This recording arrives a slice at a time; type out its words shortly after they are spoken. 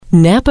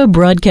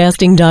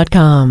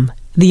NapaBroadcasting.com,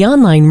 the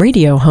online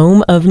radio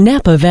home of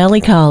Napa Valley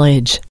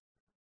College.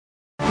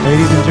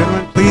 Ladies and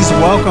gentlemen, please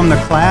welcome the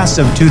class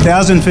of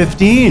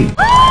 2015.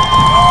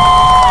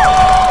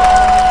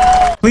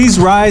 Please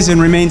rise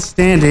and remain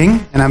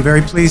standing, and I'm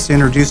very pleased to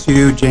introduce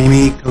you to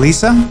Jamie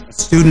Kalisa, a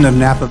student of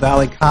Napa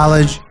Valley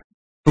College,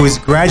 who is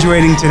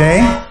graduating today,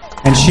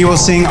 and she will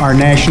sing our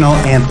national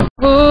anthem.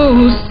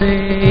 Oh,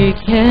 say,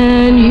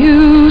 can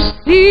you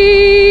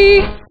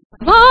see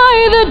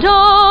by the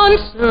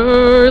dawn's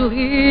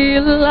early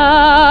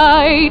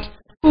light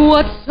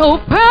what so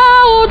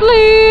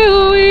proudly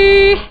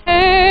we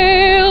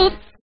hailed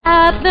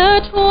at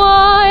the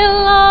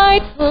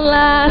twilight's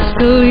last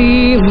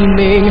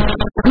gleaming,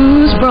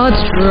 whose broad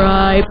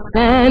stripes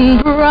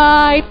and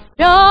bright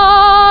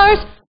stars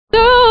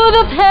through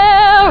the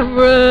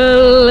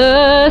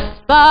perilous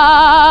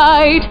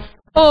fight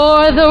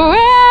o'er the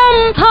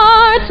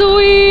ramparts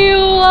we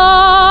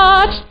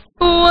watched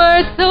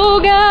were so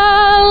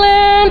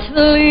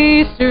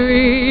gallantly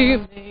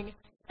streaming,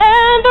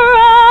 and the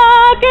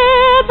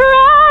rocket's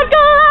red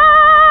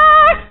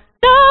glare,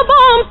 the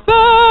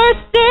bumpers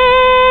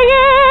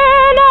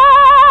singing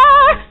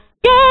air,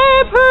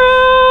 gave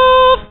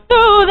proof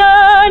through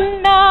the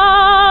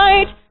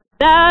night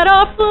that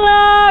our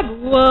flag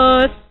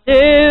was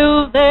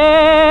still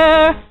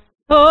there.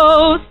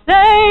 Oh,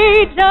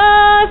 say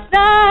does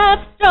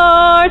that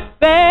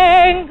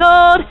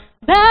star-spangled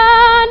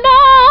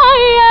banner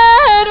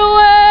yet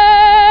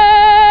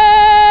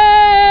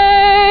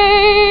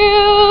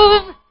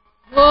wave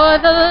for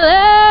the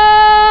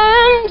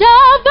land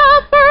of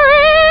the free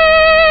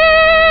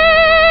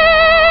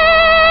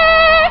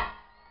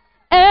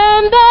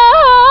and the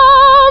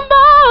home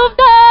of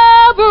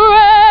the brave?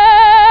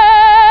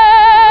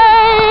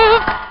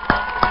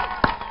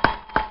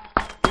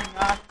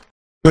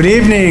 Good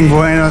evening,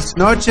 buenos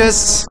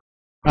noches,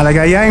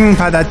 malagayang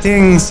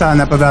padating sa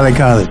Napa Valley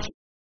College.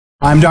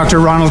 I'm Dr.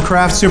 Ronald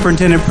Kraft,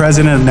 Superintendent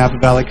President of Napa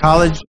Valley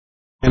College,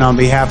 and on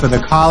behalf of the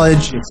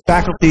college, its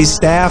faculty,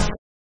 staff,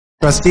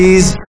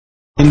 trustees,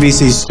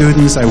 NVC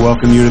students, I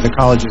welcome you to the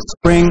college's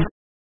Spring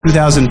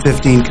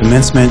 2015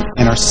 commencement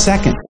and our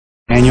second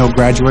annual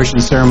graduation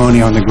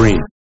ceremony on the green.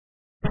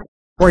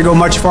 Before we go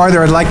much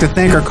farther, I'd like to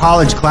thank our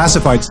college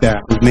classified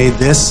staff who've made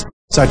this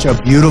such a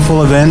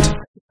beautiful event.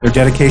 Their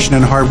dedication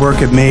and hard work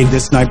have made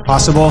this night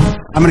possible.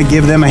 I'm going to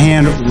give them a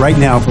hand right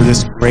now for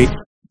this great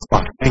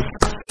spot. Thank you.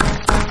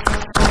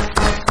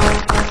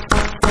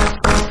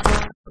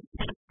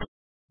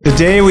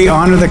 Today we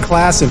honor the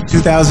class of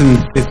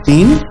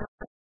 2015,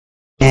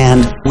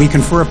 and we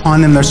confer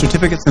upon them their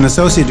certificates and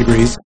associate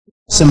degrees,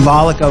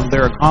 symbolic of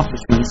their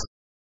accomplishments.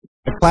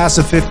 The class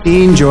of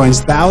 15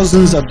 joins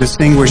thousands of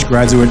distinguished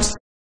graduates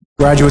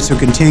who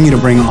continue to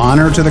bring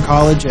honor to the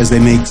college as they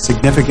make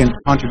significant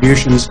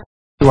contributions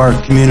to our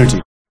community.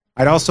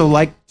 I'd also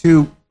like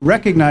to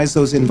recognize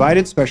those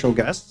invited special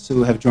guests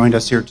who have joined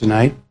us here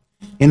tonight.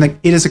 It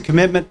is a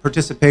commitment,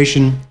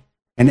 participation,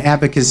 and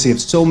advocacy of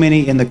so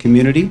many in the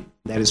community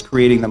that is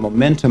creating the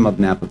momentum of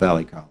Napa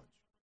Valley College.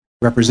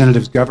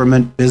 Representatives,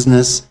 government,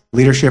 business,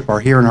 leadership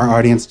are here in our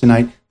audience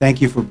tonight.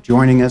 Thank you for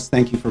joining us.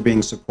 Thank you for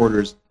being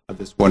supporters of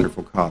this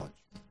wonderful college.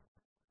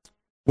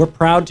 We're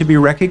proud to be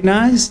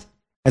recognized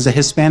as a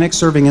Hispanic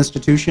serving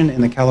institution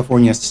in the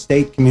California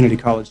State Community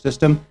College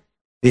System.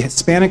 The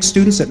Hispanic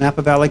students at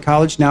Napa Valley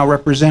College now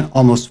represent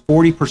almost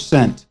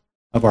 40%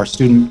 of our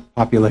student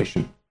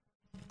population.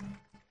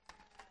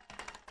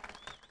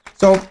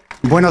 So,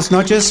 buenas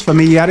noches,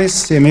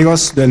 familiares y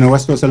amigos de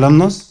nuestros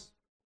alumnos.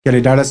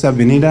 Quiero darles la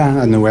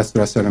bienvenida a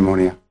nuestra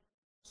ceremonia.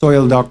 Soy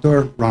el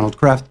Dr. Ronald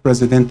Kraft,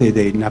 presidente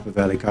de Napa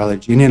Valley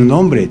College, y en el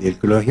nombre del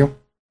colegio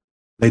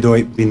le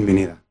doy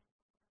bienvenida.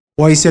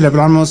 Hoy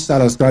celebramos a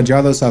los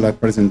graduados al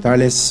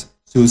presentarles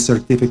sus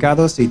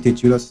certificados y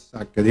títulos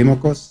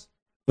académicos,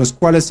 los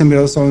cuales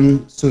siempre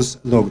son sus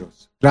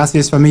logros.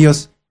 Gracias,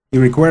 familias, y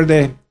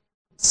recuerde,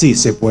 sí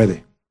se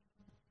puede.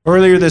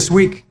 Earlier this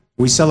week,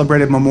 we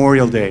celebrated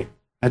Memorial Day,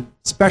 a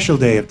special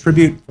day of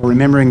tribute for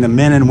remembering the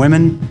men and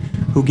women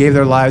who gave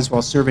their lives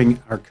while serving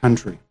our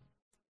country.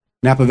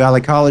 Napa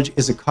Valley College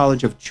is a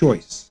college of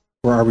choice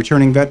for our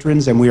returning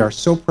veterans, and we are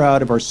so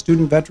proud of our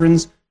student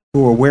veterans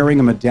who are wearing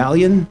a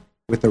medallion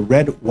with the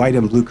red, white,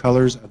 and blue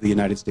colors of the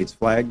United States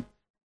flag.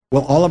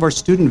 Will all of our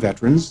student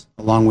veterans,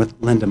 along with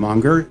Linda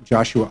Monger,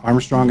 Joshua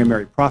Armstrong, and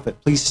Mary Prophet,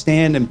 please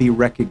stand and be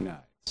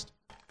recognized.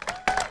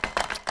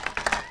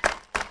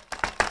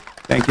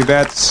 Thank you,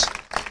 vets.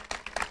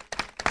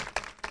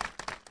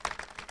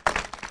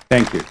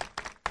 Thank you.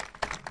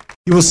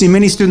 You will see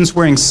many students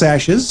wearing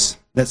sashes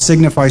that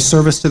signify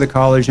service to the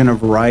college in a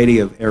variety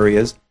of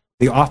areas.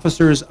 The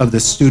officers of the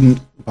student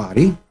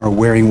body are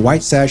wearing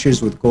white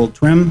sashes with gold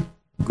trim,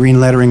 green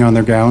lettering on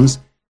their gowns.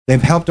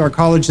 They've helped our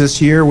college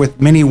this year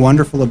with many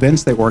wonderful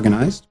events they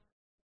organized.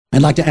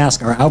 I'd like to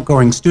ask our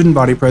outgoing student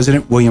body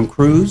president, William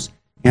Cruz,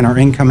 and our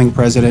incoming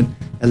president,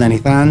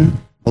 Eleni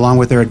Than, along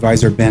with their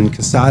advisor, Ben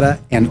Casada,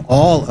 and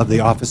all of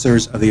the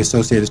officers of the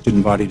Associated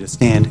Student Body to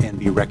stand and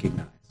be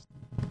recognized.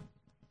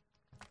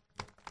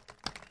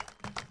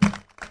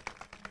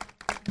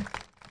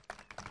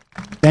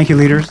 Thank you,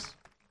 leaders.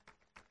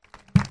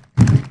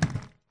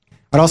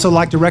 I'd also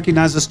like to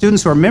recognize the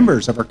students who are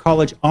members of our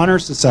College Honor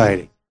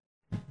Society.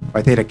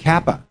 Phi Theta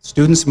Kappa,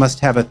 students must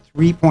have a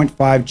 3.5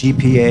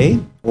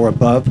 GPA or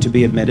above to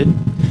be admitted.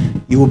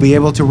 You will be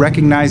able to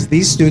recognize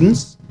these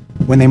students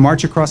when they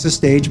march across the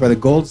stage by the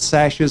gold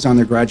sashes on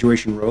their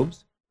graduation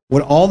robes.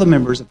 Would all the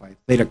members of Phi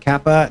Theta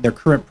Kappa, their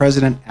current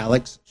president,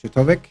 Alex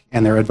Shutovic,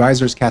 and their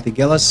advisors, Kathy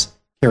Gillis,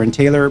 Karen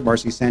Taylor,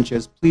 Marcy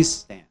Sanchez, please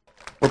stand.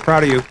 We're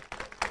proud of you.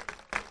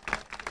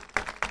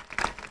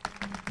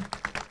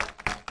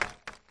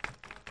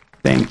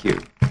 Thank you.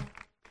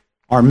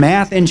 Our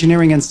Math,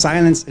 Engineering, and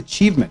Science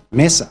Achievement,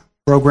 MESA,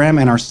 program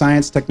and our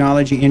Science,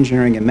 Technology,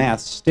 Engineering, and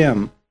Math,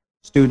 STEM,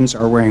 students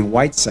are wearing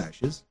white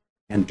sashes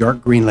and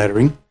dark green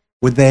lettering.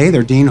 Would they,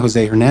 their Dean,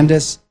 Jose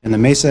Hernandez, and the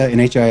MESA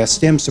and HIS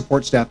STEM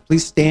support staff,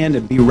 please stand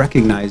and be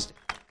recognized.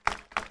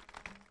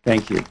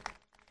 Thank you.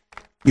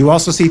 You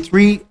also see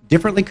 3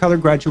 differently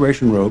colored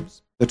graduation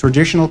robes. The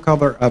traditional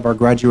color of our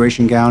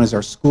graduation gown is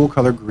our school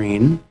color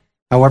green.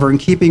 However, in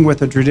keeping with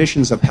the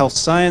traditions of health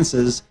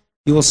sciences,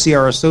 you will see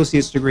our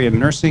associate's degree in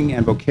nursing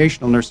and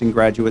vocational nursing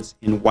graduates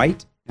in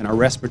white and our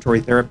respiratory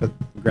therapy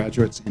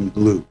graduates in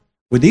blue.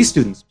 Would these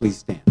students please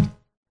stand?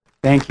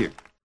 Thank you.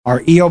 Our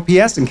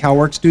EOPS and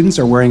CalWorks students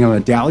are wearing a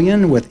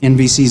medallion with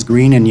NVC's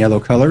green and yellow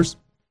colors.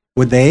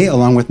 Would they,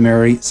 along with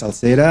Mary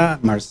Salceda,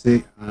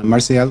 Marcial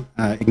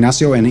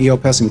Ignacio, and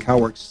EOPS and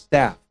CalWorks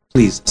staff,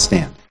 please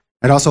stand?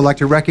 I'd also like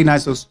to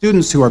recognize those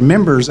students who are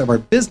members of our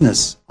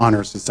Business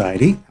Honor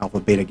Society, Alpha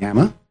Beta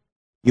Gamma.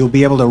 You'll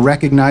be able to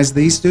recognize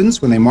these students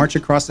when they march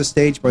across the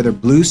stage by their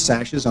blue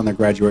sashes on their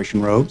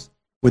graduation robes.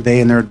 Would they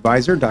and their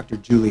advisor, Dr.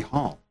 Julie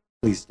Hall,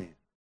 please stand?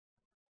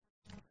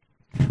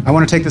 I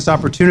want to take this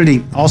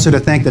opportunity also to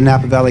thank the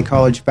Napa Valley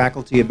College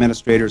faculty,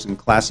 administrators, and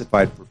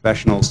classified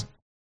professionals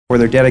for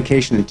their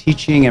dedication in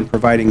teaching and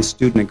providing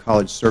student and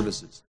college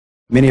services.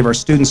 Many of our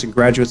students and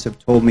graduates have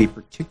told me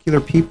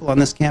particular people on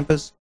this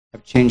campus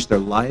have changed their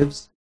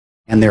lives,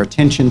 and their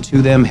attention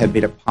to them had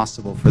made it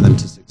possible for them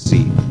to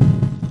succeed.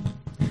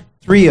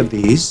 3 of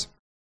these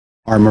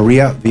are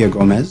Maria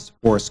Villagomez,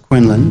 Horace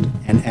Quinlan,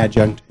 and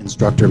adjunct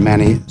instructor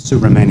Manny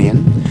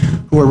Subramanian,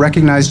 who were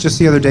recognized just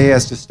the other day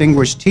as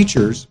distinguished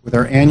teachers with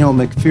our annual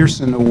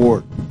McPherson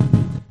Award.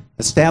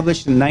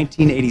 Established in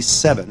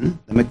 1987,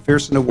 the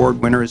McPherson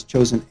Award winner is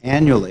chosen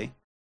annually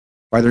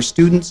by their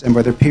students and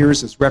by their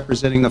peers as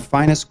representing the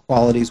finest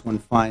qualities one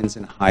finds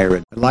in higher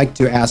ed. I'd like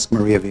to ask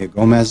Maria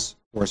Villagomez,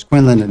 Horace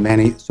Quinlan, and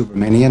Manny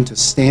Subramanian to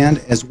stand,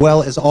 as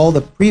well as all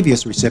the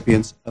previous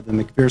recipients of the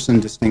McPherson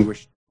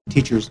Distinguished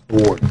Teachers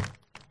Award.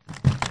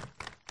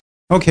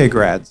 Okay,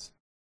 grads,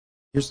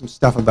 here's some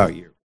stuff about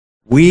you.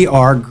 We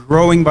are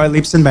growing by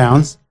leaps and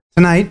bounds.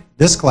 Tonight,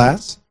 this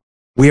class,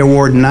 we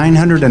award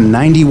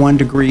 991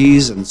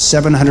 degrees and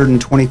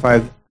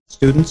 725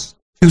 students,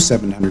 the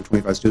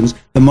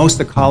most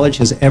the college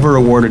has ever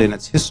awarded in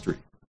its history.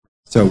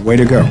 So, way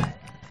to go.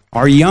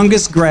 Our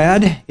youngest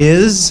grad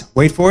is,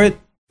 wait for it,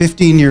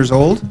 15 years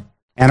old,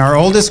 and our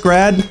oldest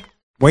grad,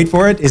 wait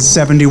for it, is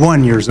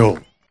 71 years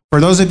old. For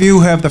those of you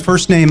who have the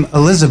first name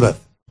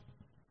Elizabeth,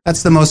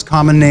 that's the most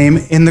common name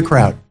in the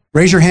crowd.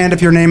 Raise your hand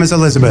if your name is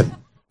Elizabeth,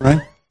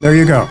 right? There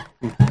you go.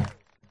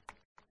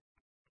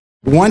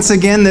 Once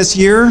again this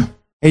year,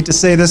 hate to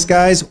say this,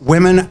 guys,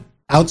 women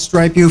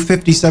outstripe you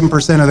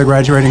 57% of the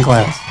graduating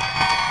class.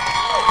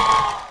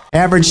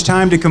 Average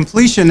time to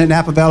completion at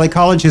Napa Valley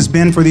College has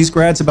been for these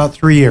grads about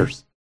 3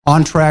 years.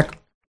 On track,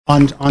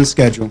 on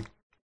schedule.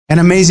 An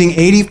amazing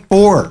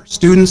 84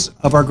 students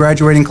of our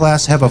graduating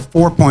class have a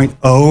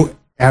 4.0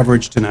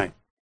 average tonight.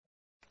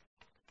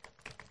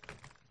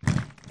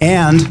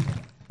 And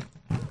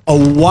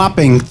a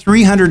whopping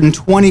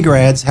 320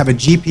 grads have a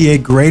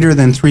GPA greater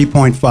than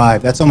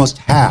 3.5. That's almost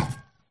half.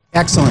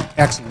 Excellent,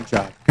 excellent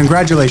job.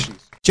 Congratulations.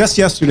 Just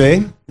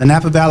yesterday, the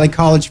Napa Valley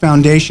College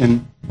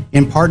Foundation,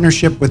 in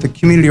partnership with the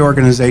community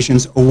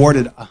organizations,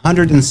 awarded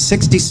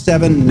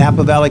 167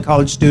 Napa Valley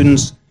College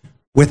students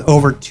with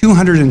over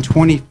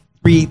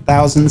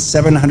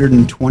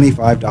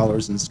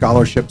 $223,725 in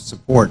scholarship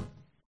support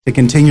to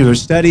continue their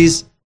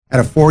studies at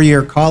a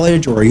 4-year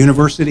college or a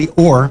university,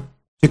 or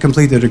to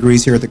complete their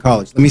degrees here at the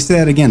college. Let me say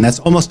that again. That's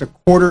almost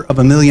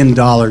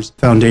 $250,000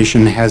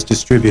 Foundation has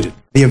distributed.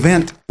 The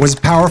event was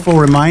a powerful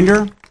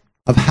reminder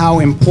of how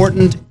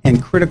important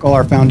and critical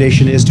our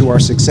foundation is to our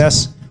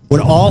success.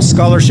 Would all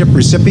scholarship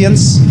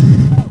recipients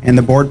and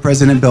the board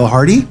president, Bill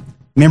Hardy,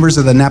 members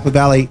of the Napa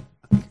Valley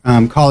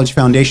College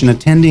Foundation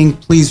attending,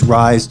 please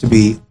rise to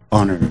be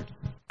honored.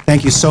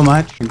 Thank you so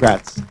much.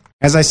 Congrats.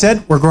 As I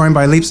said, we're growing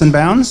by leaps and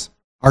bounds.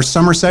 Our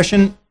summer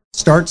session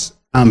starts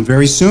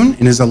very soon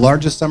and is the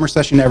largest summer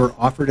session ever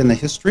offered in the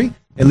history,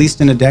 at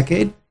least in a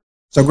decade.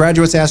 So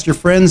graduates, ask your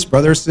friends,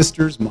 brothers,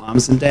 sisters,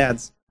 moms, and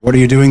dads, what are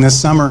you doing this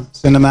summer?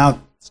 Send them out,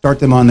 start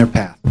them on their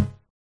path.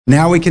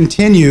 Now we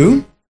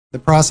continue the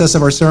process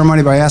of our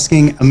ceremony by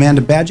asking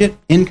Amanda Badgett,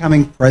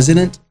 incoming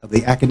president of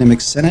the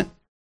Academic Senate,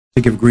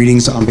 to give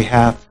greetings on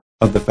behalf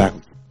of the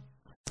faculty.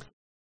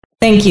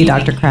 Thank you,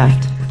 Dr.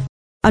 Kraft.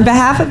 On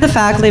behalf of the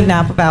faculty of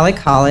Napa Valley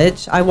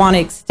College, I want to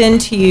extend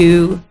to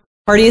you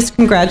heartiest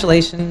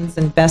congratulations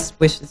and best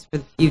wishes for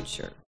the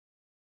future.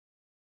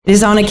 It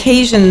is on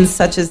occasions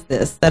such as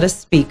this that a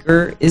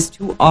speaker is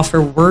to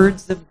offer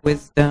words of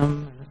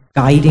wisdom,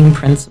 guiding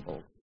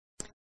principles.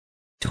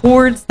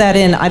 Towards that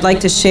end, I'd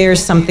like to share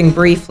something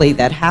briefly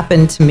that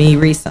happened to me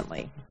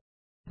recently.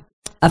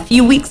 A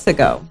few weeks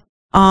ago,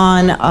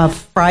 on a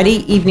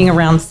Friday evening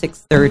around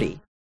 6:30,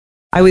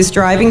 I was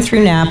driving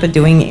through Napa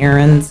doing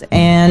errands,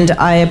 and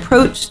I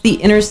approached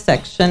the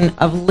intersection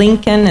of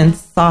Lincoln and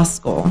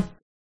Soskell.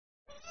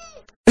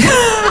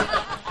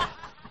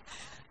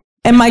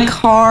 And my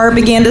car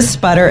began to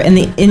sputter, and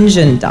the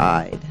engine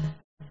died.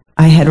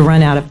 I had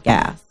run out of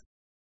gas.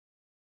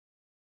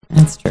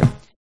 That's true.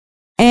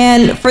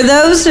 And for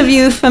those of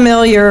you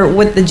familiar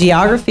with the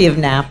geography of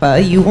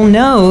Napa, you will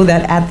know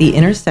that at the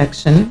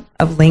intersection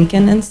of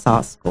Lincoln and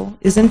Soskell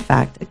is in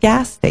fact a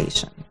gas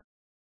station.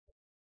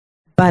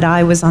 But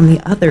I was on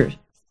the other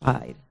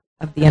side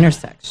of the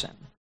intersection,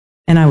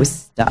 and I was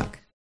stuck.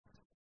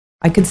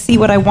 I could see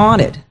what I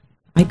wanted.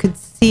 I could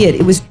see it.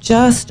 It was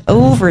just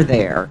over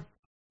there.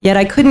 Yet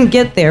I couldn't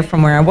get there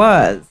from where I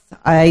was.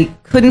 I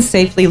couldn't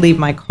safely leave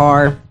my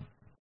car.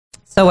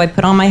 So I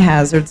put on my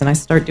hazards and I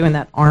start doing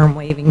that arm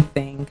waving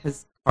thing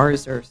because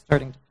cars are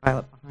starting to pile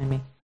up behind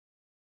me.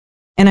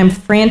 And I'm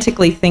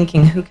frantically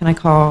thinking, who can I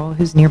call?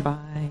 Who's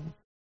nearby?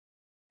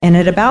 And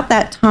at about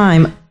that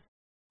time,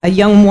 a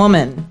young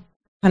woman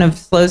kind of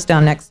slows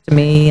down next to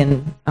me,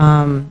 and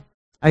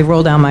I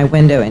roll down my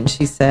window and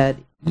she said,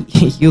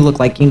 "You look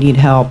like you need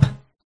help."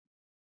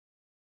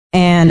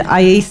 And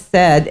I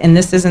said, and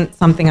this isn't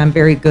something I'm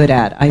very good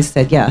at, I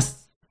said,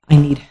 "Yes, I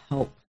need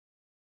help."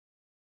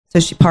 So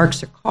she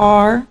parks her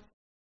car,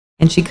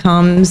 and she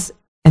comes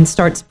and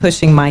starts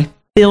pushing my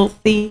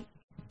filthy,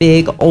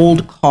 big,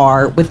 old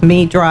car with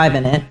me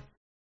driving it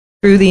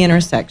through the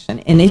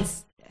intersection. And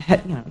it's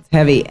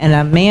heavy. And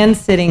a man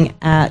sitting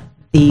at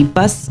the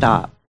bus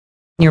stop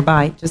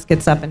nearby just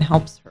gets up and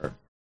help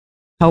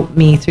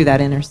me through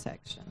that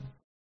intersection.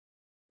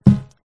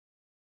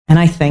 And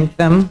I thanked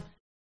them,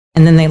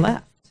 and then they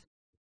left.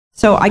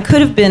 So I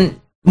could have been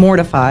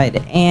mortified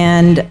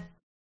and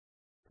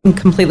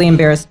completely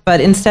embarrassed, but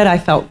instead I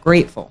felt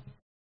grateful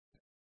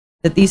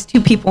that these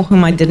two people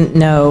whom I didn't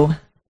know,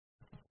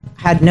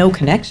 had no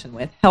connection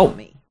with, helped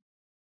me.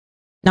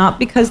 Not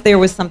because there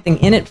was something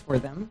in it for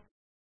them,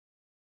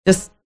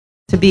 just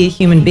to be a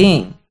human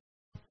being.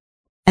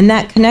 And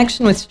that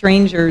connection with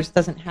strangers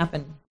doesn't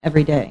happen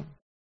every day.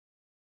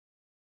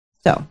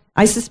 So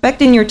I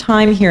suspect in your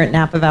time here at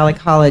Napa Valley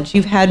College,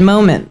 you've had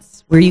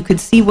moments where you could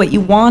see what you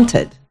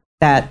wanted,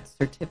 that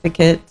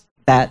certificate,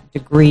 that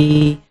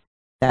degree,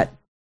 that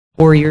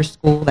four-year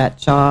school, that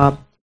job,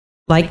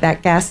 like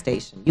that gas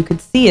station. You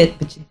could see it,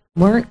 but you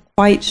weren't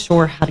quite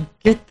sure how to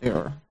get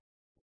there.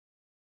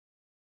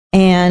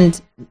 And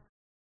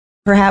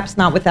perhaps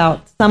not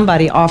without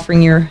somebody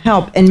offering your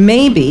help. And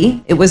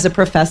maybe it was a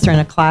professor in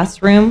a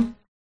classroom,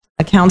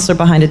 a counselor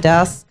behind a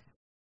desk,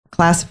 a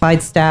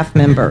classified staff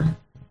member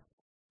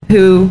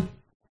who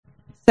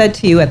said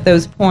to you at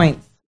those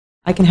points,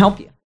 "I can help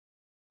you."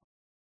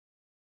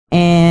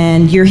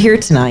 And you're here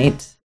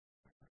tonight,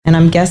 and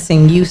I'm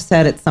guessing you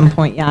said at some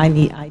point, "Yeah, I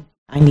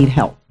need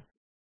help."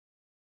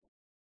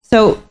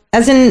 So,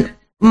 as in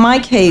my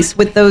case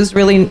with those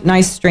really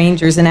nice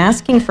strangers, and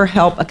asking for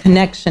help, a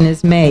connection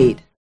is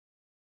made.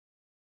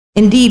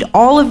 Indeed,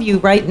 all of you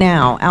right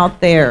now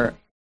out there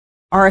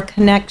are a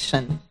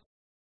connection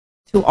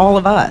to all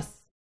of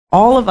us.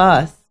 All of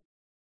us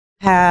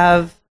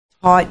have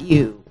taught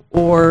you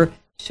or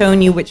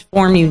shown you which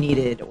form you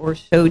needed or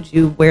showed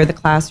you where the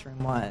classroom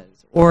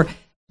was, or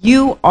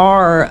you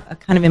are a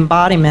kind of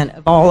embodiment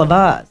of all of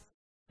us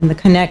and the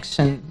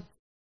connection.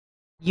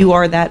 You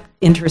are that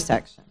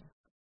intersection.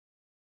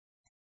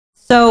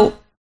 So,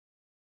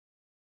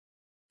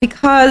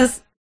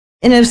 because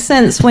in a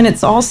sense, when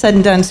it's all said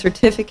and done,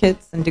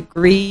 certificates and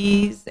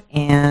degrees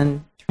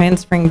and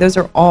transferring, those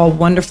are all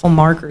wonderful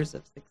markers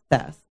of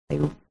success.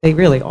 They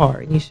really are,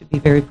 and you should be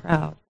very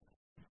proud.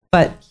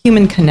 But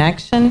human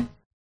connection,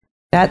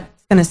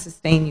 that's going to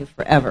sustain you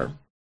forever.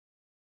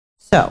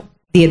 So,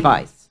 the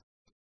advice.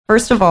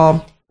 First of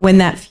all, when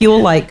that fuel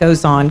light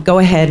goes on, go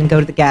ahead and go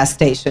to the gas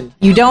station.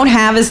 You don't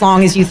have as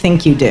long as you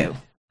think you do.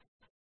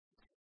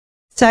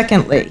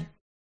 Secondly,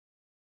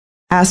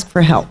 ask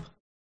for help.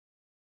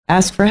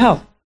 Ask for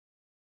help.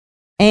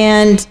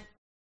 And,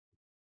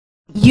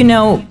 we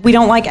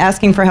don't like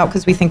asking for help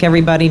because we think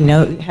everybody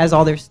has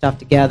all their stuff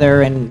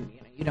together, and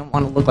you don't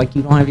want to look like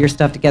you don't have your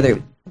stuff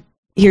together.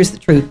 Here's the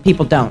truth.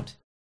 People don't.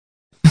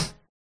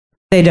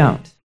 They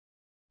don't.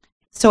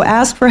 So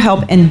ask for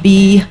help and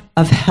be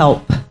of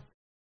help.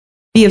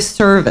 Be of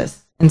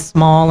service in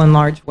small and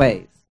large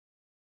ways.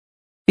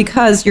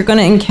 Because you're going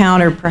to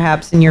encounter,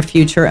 perhaps in your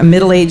future, a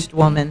middle-aged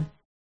woman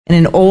in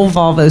an old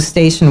Volvo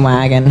station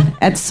wagon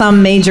at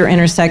some major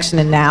intersection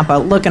in Napa,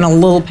 looking a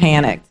little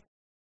panicked.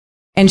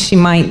 And she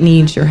might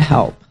need your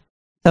help.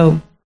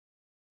 So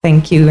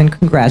thank you and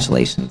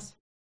congratulations.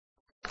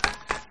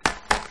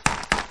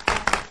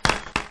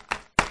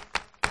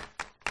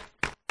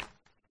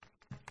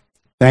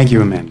 Thank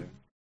you, Amanda.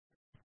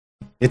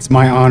 It's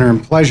my honor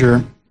and pleasure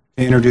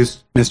to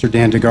introduce Mr.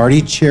 Dan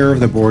DeGardi, Chair of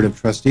the Board of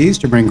Trustees,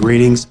 to bring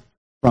greetings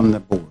from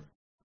the board.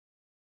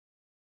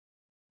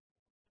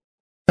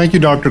 Thank you,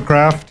 Dr.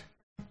 Kraft.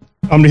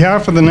 On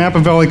behalf of the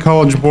Napa Valley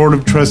College Board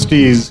of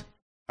Trustees,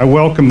 I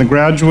welcome the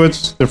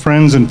graduates, their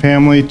friends, and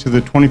family to the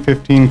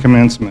 2015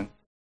 commencement.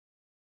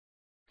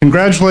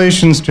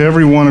 Congratulations to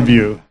every one of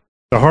you.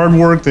 The hard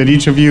work that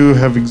each of you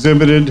have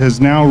exhibited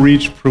has now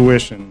reached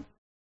fruition.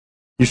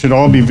 You should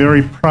all be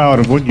very proud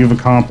of what you've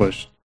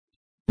accomplished.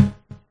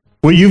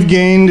 What you've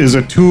gained is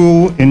a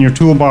tool in your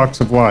toolbox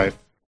of life.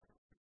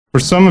 For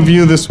some of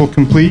you, this will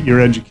complete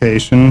your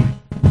education.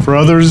 For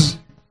others,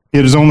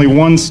 it is only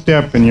one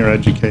step in your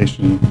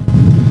education.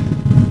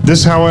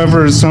 This,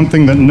 however, is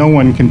something that no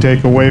one can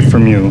take away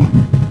from you.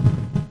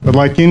 But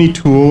like any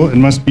tool, it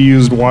must be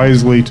used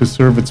wisely to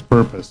serve its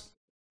purpose.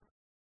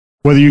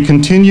 Whether you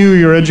continue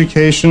your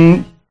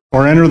education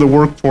or enter the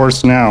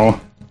workforce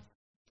now,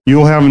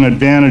 you'll have an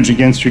advantage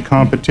against your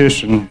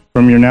competition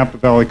from your Napa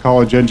Valley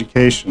College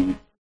education.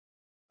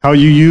 How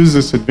you use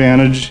this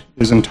advantage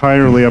is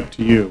entirely up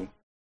to you.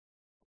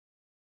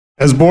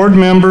 As board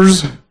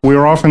members, we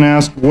are often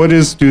asked, what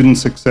is student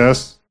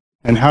success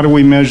and how do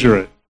we measure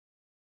it?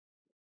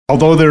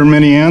 Although there are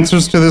many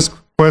answers to this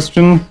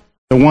question,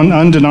 the one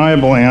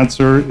undeniable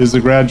answer is the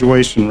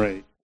graduation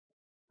rate.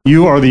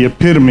 You are the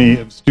epitome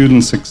of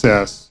student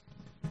success.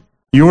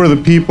 You are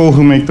the people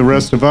who make the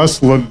rest of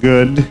us look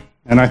good,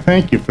 and I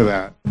thank you for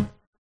that.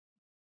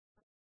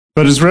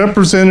 But as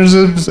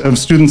representatives of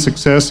student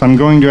success, I'm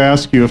going to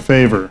ask you a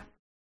favor.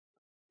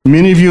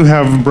 Many of you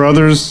have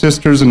brothers,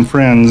 sisters, and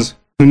friends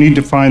who need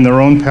to find their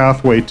own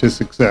pathway to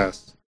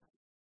success.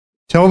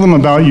 Tell them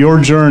about your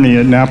journey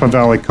at Napa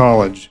Valley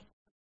College.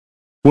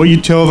 What you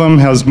tell them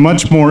has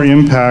much more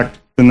impact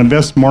than the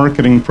best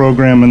marketing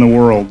program in the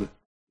world.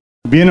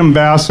 Be an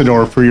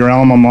ambassador for your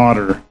alma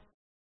mater.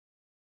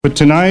 But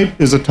tonight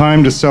is a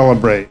time to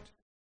celebrate.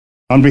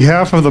 On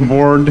behalf of the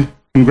board,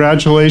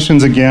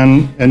 congratulations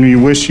again, and we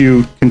wish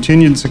you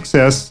continued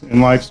success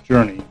in life's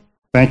journey.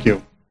 Thank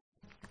you.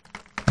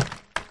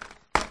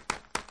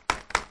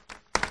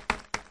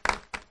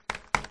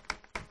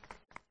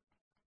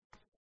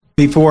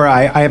 Before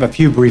I have a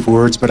few brief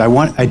words, but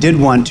I did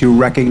want to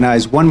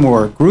recognize one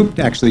more group,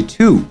 actually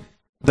two.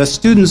 The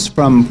students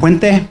from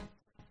Puente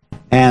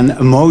and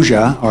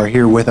Umoja are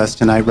here with us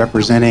tonight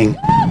representing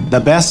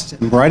the best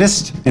and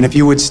brightest. And if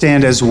you would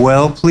stand as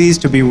well, please,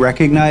 to be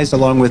recognized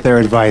along with their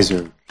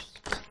advisors.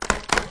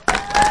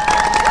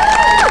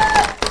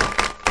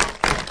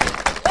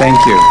 Thank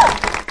you.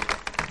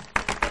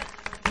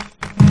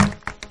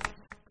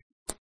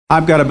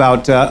 I've got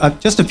about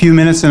just a few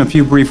minutes and a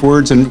few brief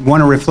words and want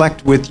to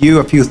reflect with you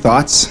a few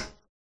thoughts.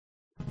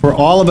 For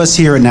all of us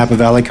here at Napa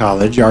Valley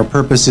College, our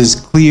purpose is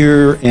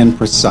clear and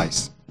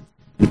precise.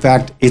 In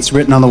fact, it's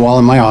written on the wall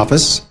in my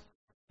office.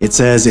 It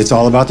says it's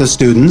all about the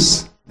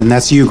students, and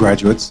that's you,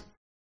 graduates.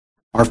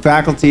 Our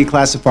faculty,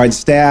 classified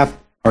staff,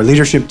 our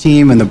leadership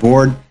team, and the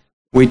board,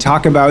 we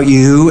talk about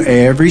you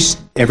every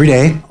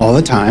day, all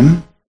the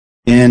time.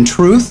 In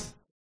truth,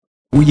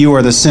 you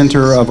are the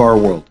center of our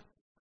world.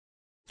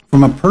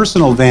 From a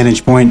personal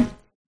vantage point,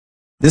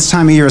 this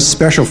time of year is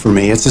special for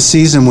me. It's a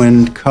season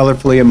when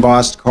colorfully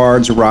embossed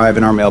cards arrive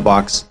in our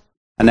mailbox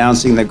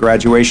announcing the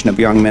graduation of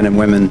young men and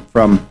women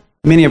from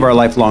many of our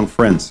lifelong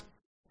friends.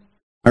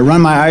 I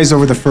run my eyes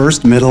over the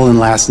first, middle, and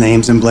last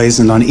names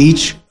emblazoned on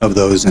each of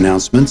those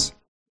announcements,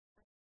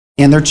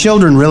 and their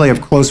children really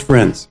have close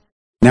friends,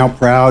 now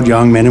proud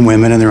young men and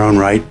women in their own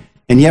right,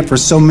 and yet for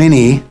so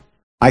many,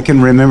 I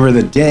can remember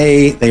the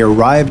day they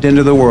arrived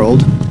into the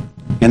world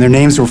and their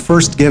names were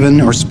first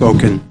given or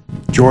spoken: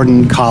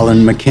 Jordan,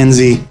 Colin,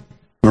 Mackenzie,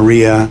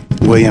 Maria,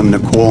 William,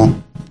 Nicole.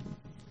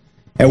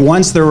 At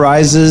once there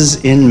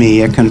rises in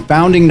me a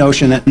confounding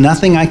notion that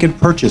nothing I could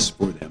purchase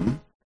for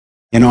them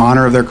in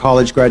honor of their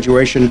college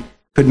graduation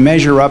could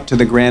measure up to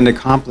the grand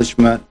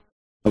accomplishment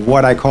of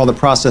what I call the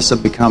process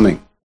of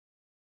becoming.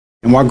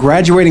 And while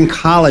graduating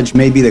college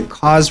may be the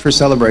cause for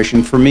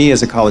celebration, for me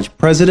as a college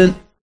president,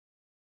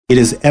 it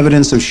is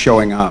evidence of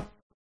showing up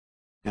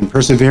and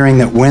persevering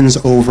that wins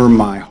over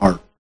my heart.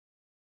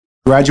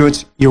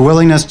 Graduates, your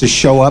willingness to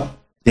show up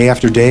day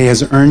after day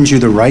has earned you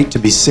the right to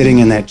be sitting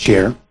in that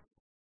chair.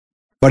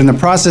 But in the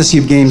process,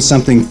 you've gained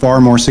something far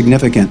more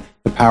significant: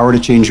 the power to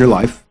change your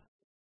life.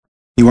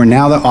 You are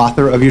now the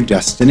author of your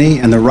destiny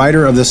and the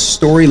writer of the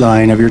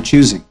storyline of your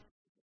choosing.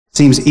 It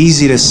seems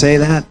easy to say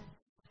that,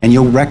 and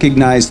you'll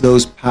recognize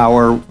those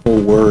powerful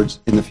words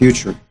in the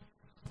future.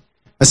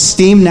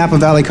 Esteemed Napa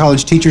Valley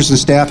College teachers and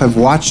staff have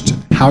watched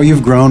how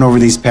you've grown over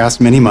these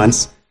past many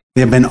months.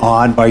 They have been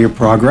awed by your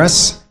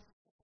progress,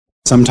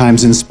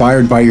 sometimes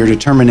inspired by your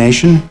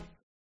determination.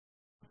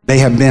 They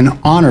have been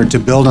honored to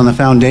build on the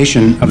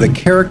foundation of the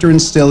character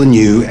instilled in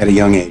you at a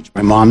young age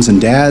by moms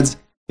and dads,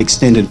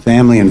 extended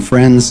family and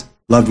friends,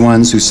 loved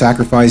ones who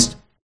sacrificed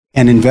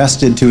and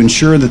invested to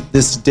ensure that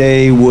this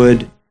day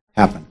would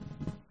happen.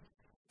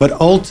 But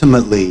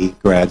ultimately,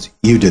 grads,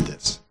 you did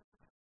this.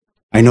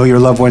 I know your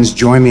loved ones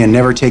join me in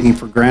never taking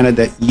for granted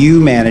that you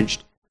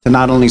managed to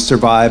not only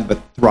survive,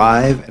 but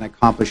thrive and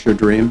accomplish your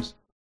dreams,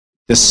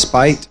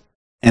 despite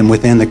and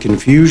within the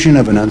confusion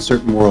of an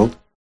uncertain world.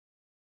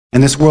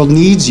 And this world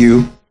needs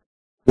you,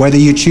 whether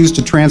you choose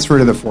to transfer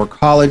to the Ford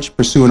College,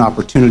 pursue an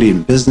opportunity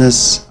in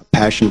business, a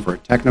passion for a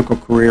technical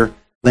career,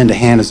 lend a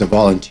hand as a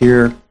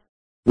volunteer,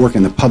 work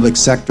in the public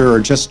sector, or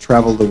just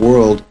travel the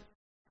world.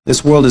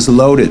 This world is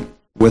loaded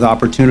with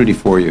opportunity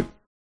for you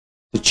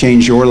to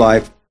change your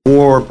life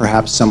or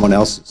perhaps someone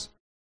else's.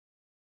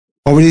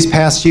 Over these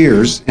past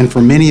years, and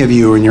for many of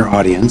you in your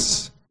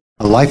audience,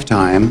 a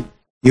lifetime,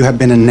 you have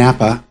been in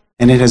Napa,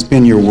 and it has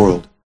been your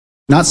world.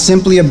 Not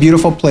simply a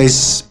beautiful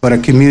place, but a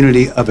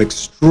community of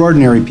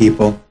extraordinary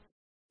people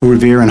who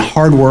revere in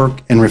hard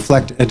work and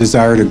reflect a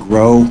desire to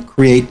grow,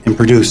 create, and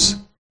produce.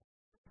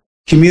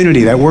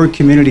 Community, that word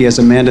community, as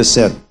Amanda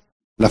said,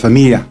 la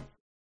familia,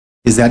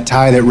 is that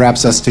tie that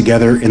wraps us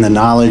together in the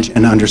knowledge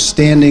and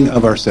understanding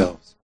of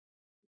ourselves.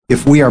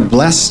 If we are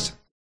blessed,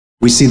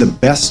 we see the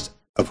best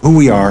of who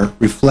we are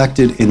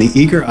reflected in the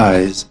eager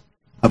eyes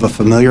of a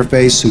familiar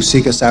face who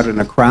seek us out in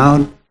a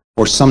crowd,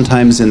 or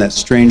sometimes in that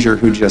stranger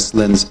who just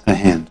lends a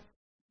hand.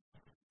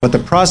 But the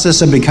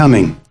process of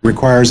becoming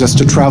requires us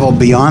to travel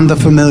beyond the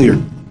familiar,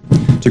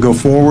 to go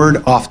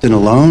forward often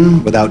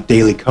alone, without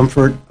daily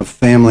comfort of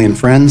family and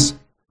friends.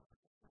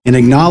 In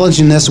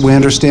acknowledging this, we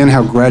understand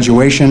how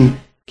graduation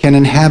can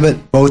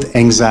inhabit both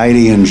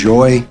anxiety and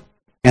joy,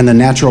 and the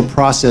natural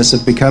process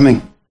of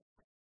becoming.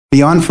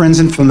 Beyond friends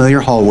and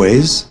familiar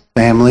hallways,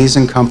 families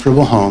and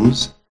comfortable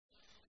homes,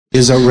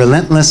 is a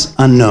relentless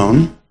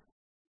unknown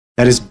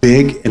that is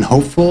big and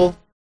hopeful,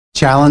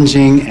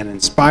 challenging and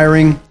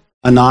inspiring,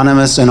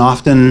 anonymous and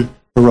often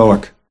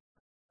heroic.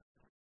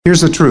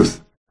 Here's the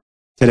truth.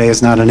 Today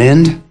is not an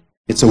end.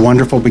 It's a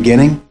wonderful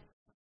beginning.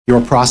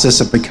 Your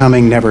process of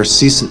becoming never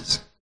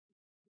ceases.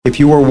 If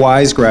you are a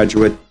wise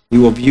graduate,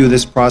 you will view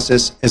this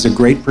process as a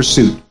great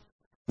pursuit.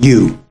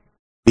 You,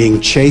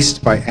 being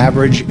chased by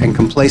average and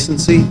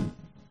complacency,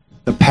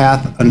 the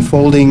path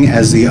unfolding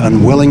as the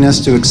unwillingness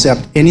to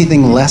accept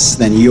anything less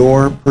than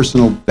your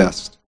personal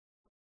best.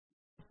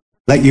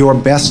 Let your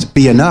best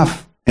be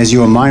enough as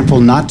you are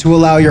mindful not to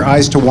allow your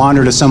eyes to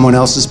wander to someone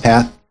else's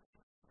path.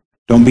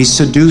 Don't be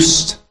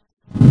seduced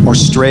or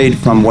strayed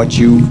from what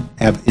you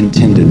have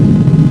intended.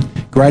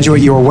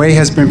 Graduate, your way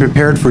has been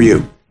prepared for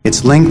you.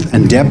 Its length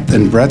and depth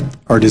and breadth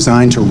are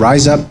designed to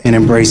rise up and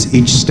embrace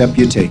each step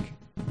you take.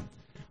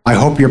 I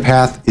hope your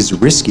path is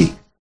risky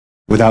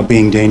without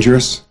being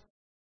dangerous.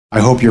 I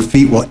hope your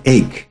feet will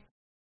ache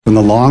from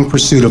the long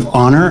pursuit of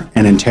honor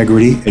and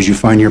integrity as you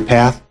find your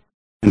path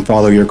and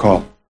follow your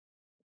call.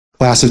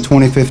 Class of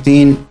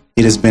 2015,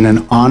 it has been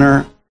an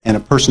honor and a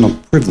personal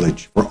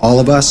privilege for all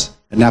of us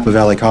at Napa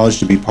Valley College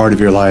to be part of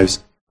your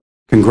lives.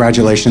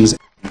 Congratulations.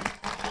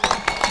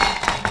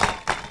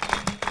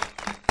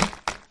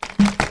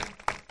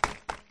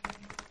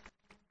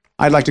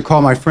 I'd like to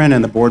call my friend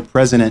and the board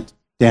president,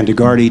 Dan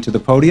DeGardi, to the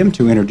podium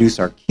to introduce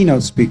our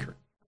keynote speaker.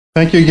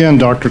 Thank you again,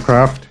 Dr.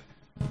 Kraft.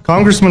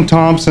 Congressman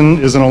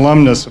Thompson is an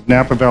alumnus of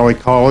Napa Valley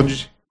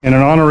College and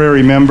an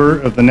honorary member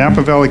of the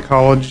Napa Valley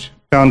College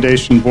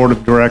Foundation Board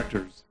of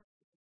Directors.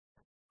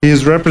 He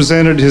has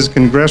represented his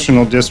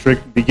congressional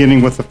district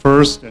beginning with the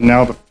 1st and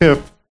now the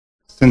 5th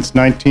since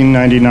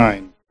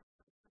 1999.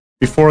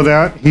 Before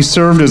that, he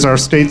served as our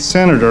state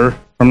senator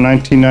from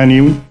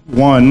 1991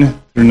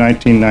 through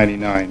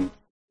 1999.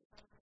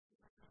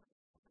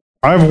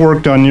 I've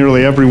worked on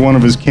nearly every one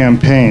of his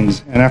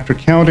campaigns, and after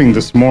counting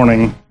this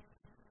morning,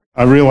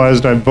 I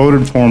realized I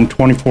voted for him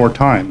 24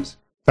 times.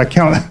 That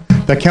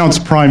counts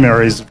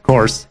primaries, of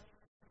course.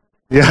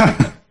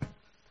 Yeah.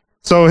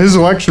 So his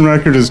election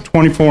record is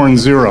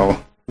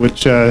 24-0,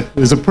 which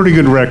is a pretty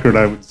good record,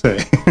 I would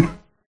say.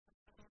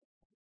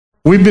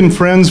 We've been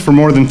friends for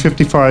more than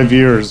 55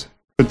 years,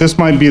 but this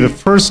might be the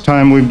first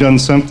time we've done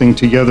something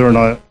together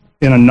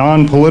in a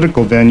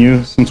non-political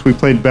venue since we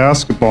played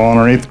basketball on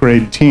our 8th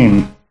grade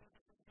team.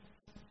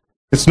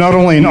 It's not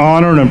only an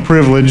honor and a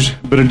privilege,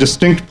 but a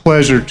distinct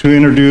pleasure to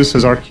introduce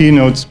as our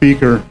keynote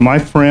speaker, my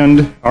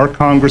friend, our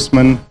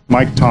Congressman,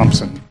 Mike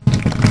Thompson.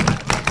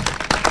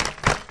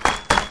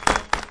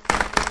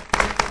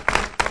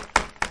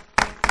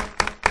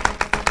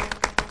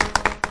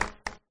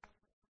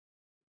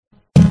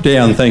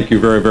 Dan, thank you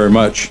very, very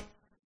much.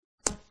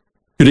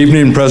 Good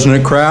evening,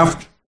 President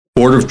Kraft,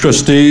 Board of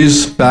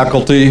Trustees,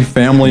 faculty,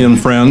 family, and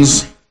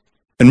friends,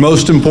 and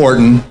most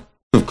important,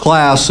 the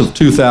class of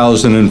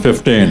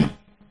 2015.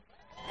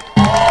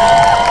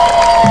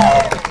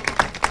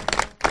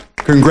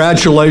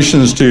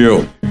 Congratulations to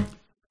you.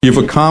 You've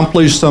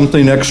accomplished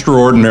something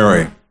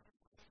extraordinary.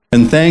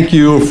 And thank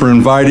you for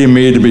inviting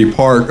me to be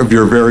part of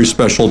your very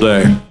special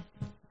day.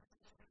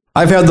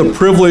 I've had the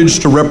privilege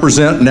to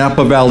represent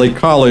Napa Valley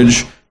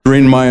College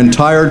during my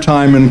entire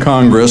time in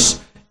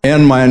Congress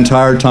and my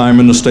entire time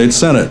in the State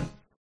Senate.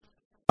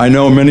 I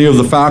know many of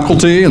the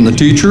faculty and the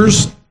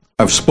teachers.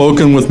 I've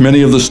spoken with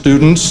many of the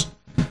students.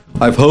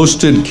 I've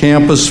hosted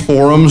campus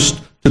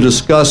forums to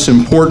discuss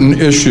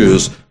important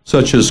issues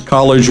such as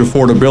college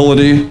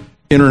affordability,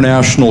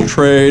 international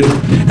trade,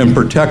 and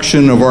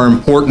protection of our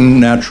important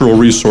natural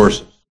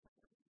resources.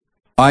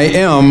 I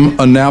am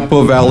a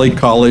Napa Valley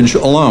College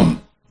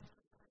alum.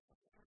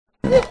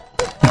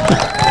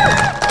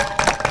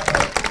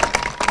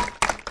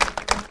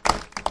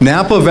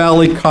 Napa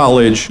Valley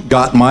College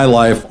got my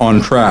life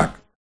on track.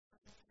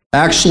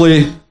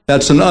 Actually,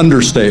 that's an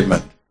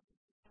understatement.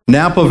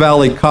 Napa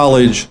Valley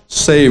College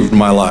saved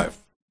my life.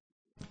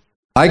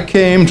 I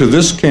came to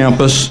this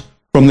campus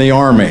from the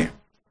Army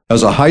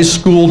as a high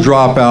school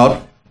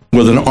dropout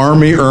with an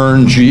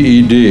Army-earned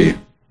GED.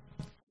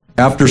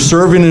 After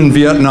serving in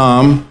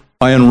Vietnam,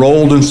 I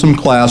enrolled in some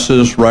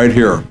classes right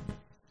here.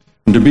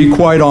 And to be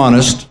quite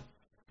honest,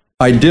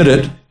 I did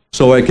it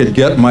so I could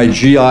get my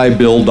GI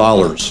Bill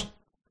dollars.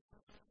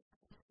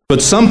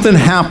 But something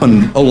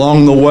happened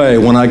along the way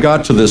when I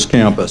got to this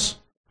campus.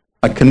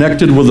 I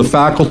connected with the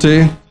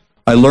faculty,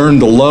 I learned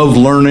to love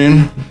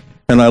learning,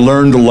 and I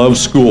learned to love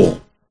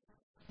school.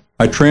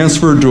 I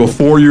transferred to a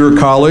 4-year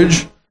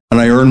college, and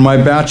I earned my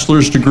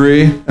bachelor's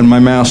degree and my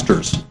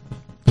master's.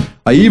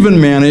 I even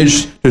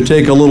managed to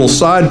take a little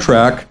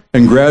sidetrack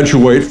and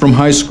graduate from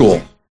high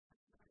school.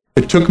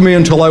 It took me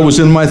until I was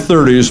in my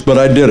 30s, but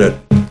I did it,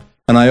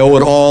 and I owe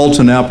it all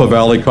to Napa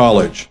Valley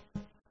College.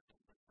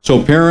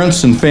 So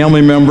parents and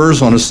family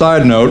members, on a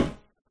side note,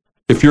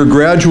 if your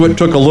graduate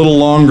took a little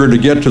longer to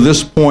get to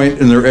this point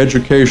in their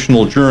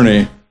educational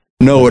journey,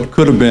 know it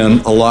could have been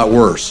a lot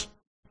worse.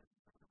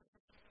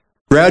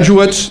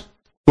 Graduates,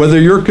 whether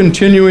you're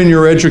continuing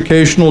your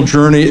educational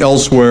journey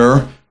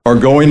elsewhere or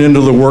going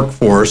into the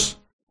workforce,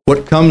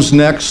 what comes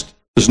next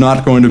is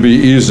not going to be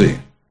easy.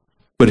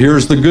 But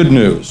here's the good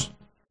news.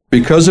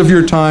 Because of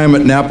your time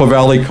at Napa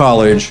Valley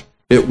College,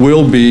 it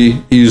will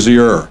be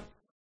easier.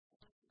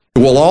 It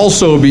will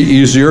also be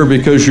easier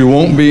because you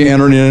won't be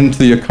entering into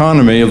the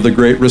economy of the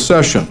Great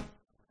Recession.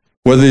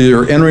 Whether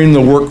you're entering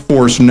the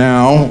workforce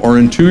now or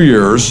in 2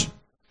 years,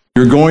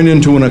 you're going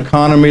into an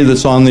economy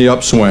that's on the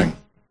upswing.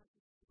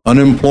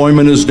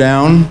 Unemployment is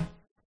down,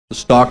 the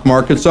stock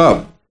market's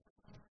up.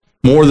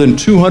 More than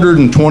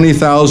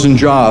 220,000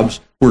 jobs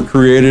were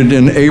created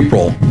in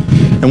April,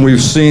 and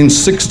we've seen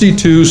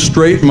 62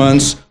 straight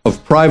months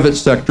of private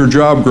sector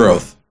job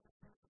growth.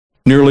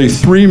 Nearly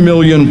 3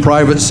 million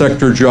private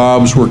sector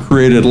jobs were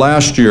created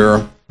last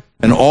year,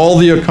 and all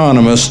the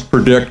economists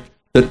predict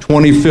that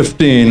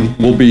 2015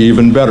 will be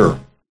even better.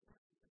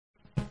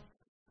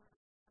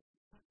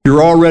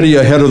 You're already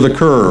ahead of the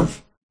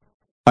curve.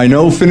 I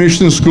know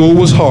finishing school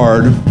was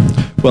hard,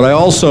 but I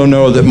also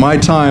know that my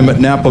time at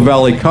Napa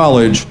Valley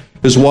College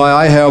is why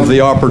I have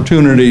the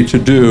opportunity to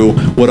do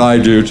what I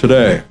do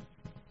today.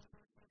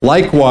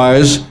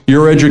 Likewise,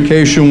 your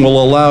education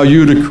will allow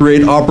you to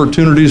create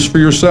opportunities for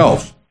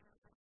yourself.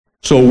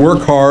 So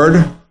work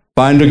hard,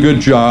 find a good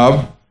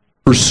job,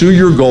 pursue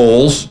your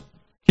goals,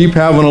 keep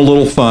having a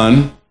little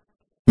fun,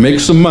 make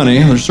some money.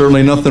 There's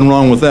certainly nothing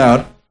wrong with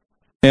that.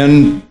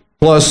 And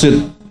plus,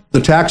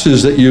 the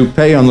taxes that you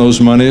pay on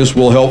those monies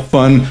will help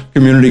fund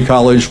community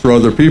college for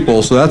other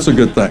people, so that's a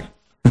good thing.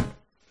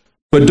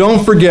 But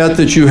don't forget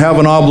that you have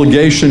an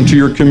obligation to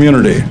your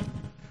community.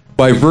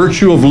 By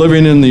virtue of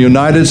living in the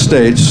United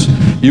States,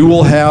 you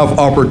will have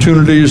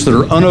opportunities that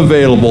are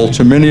unavailable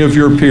to many of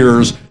your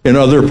peers in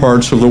other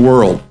parts of the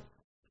world.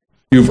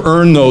 You've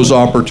earned those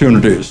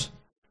opportunities,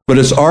 but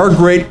it's our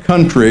great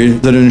country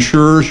that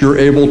ensures you're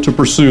able to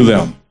pursue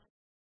them.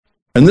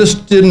 And this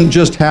didn't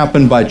just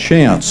happen by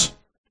chance.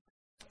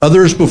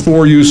 Others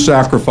before you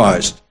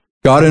sacrificed,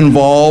 got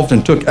involved,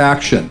 and took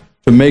action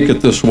to make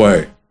it this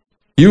way.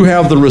 You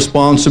have the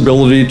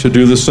responsibility to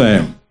do the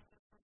same.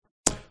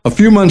 A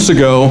few months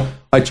ago,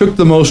 I took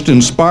the most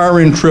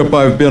inspiring trip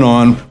I've been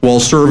on while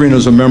serving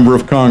as a member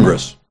of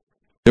Congress.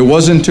 It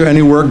wasn't to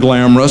anywhere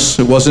glamorous,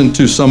 it wasn't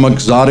to some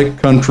exotic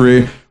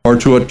country or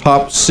to a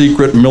top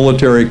secret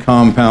military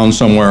compound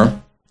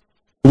somewhere.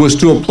 It was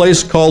to a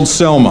place called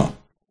Selma,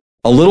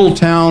 a little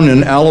town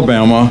in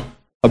Alabama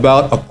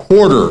about a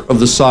quarter of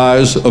the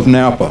size of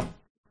Napa.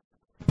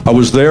 I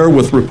was there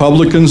with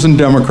Republicans and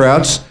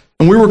Democrats,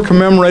 and we were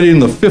commemorating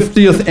the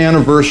 50th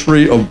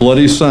anniversary of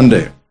Bloody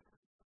Sunday,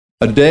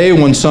 a day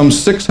when some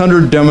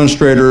 600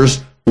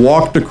 demonstrators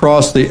walked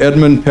across the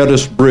Edmund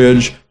Pettus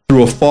Bridge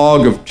through a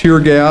fog of tear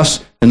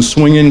gas and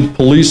swinging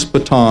police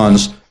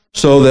batons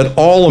so that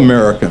all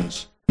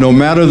Americans, no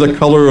matter the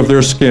color of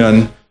their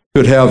skin,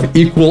 could have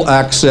equal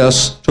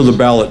access to the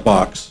ballot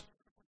box.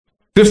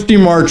 50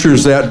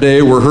 marchers that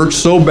day were hurt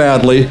so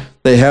badly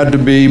they had to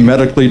be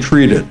medically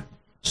treated.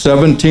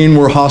 17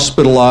 were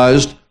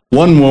hospitalized.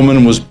 One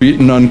woman was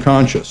beaten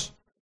unconscious.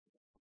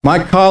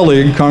 My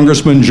colleague,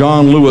 Congressman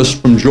John Lewis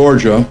from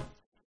Georgia,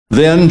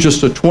 then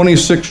just a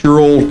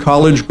 26-year-old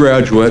college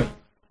graduate,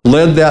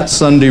 led that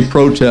Sunday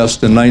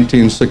protest in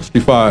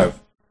 1965.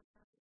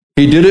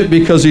 He did it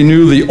because he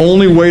knew the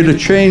only way to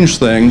change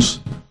things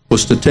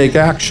was to take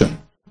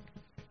action.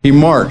 He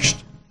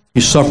marched. He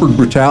suffered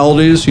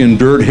brutalities. He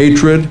endured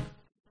hatred.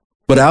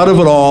 But out of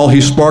it all, he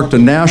sparked a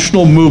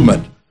national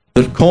movement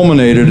that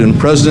culminated in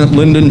President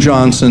Lyndon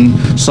Johnson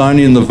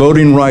signing the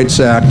Voting Rights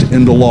Act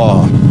into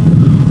law.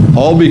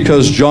 all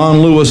because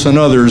John Lewis and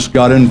others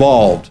got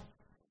involved,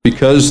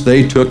 because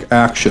they took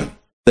action.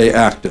 They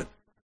acted.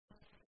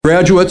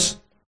 Graduates,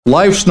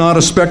 life's not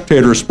a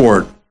spectator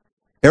sport.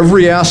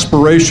 Every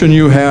aspiration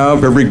you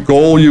have, every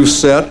goal you've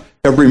set,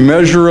 every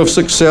measure of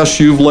success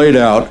you've laid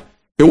out,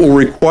 it will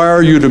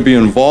require you to be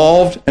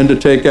involved and to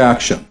take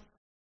action.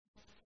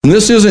 And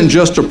this isn't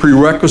just a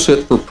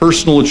prerequisite for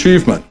personal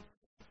achievement.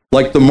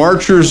 Like the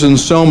marchers in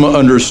Selma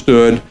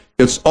understood,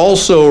 it's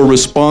also a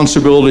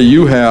responsibility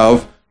you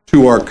have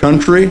to our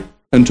country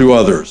and to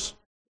others.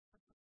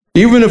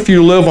 Even if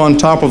you live on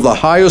top of the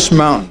highest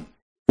mountain,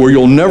 where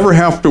you'll never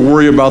have to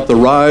worry about the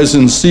rise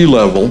in sea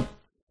level,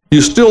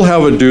 you still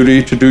have a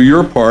duty to do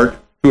your part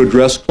to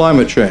address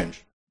climate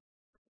change.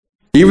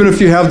 Even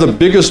if you have the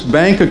biggest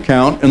bank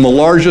account in the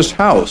largest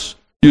house,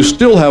 you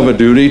still have a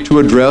duty to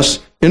address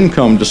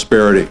income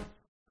disparity.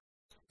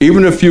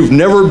 Even if you've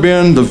never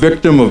been the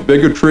victim of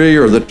bigotry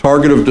or the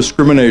target of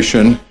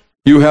discrimination,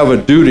 you have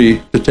a duty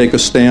to take a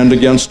stand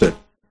against it.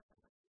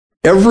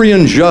 Every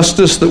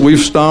injustice that we've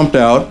stomped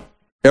out,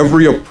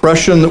 every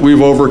oppression that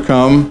we've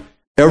overcome,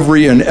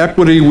 every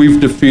inequity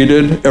we've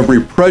defeated,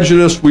 every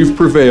prejudice we've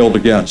prevailed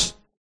against,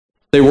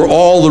 they were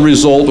all the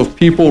result of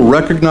people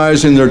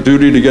recognizing their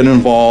duty to get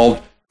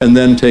involved and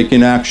then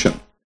taking action.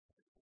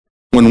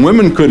 When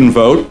women couldn't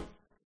vote,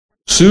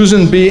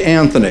 Susan B.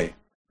 Anthony,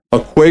 a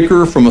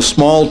Quaker from a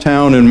small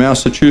town in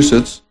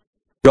Massachusetts,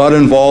 got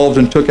involved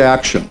and took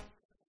action.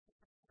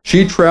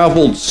 She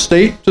traveled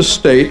state to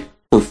state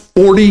for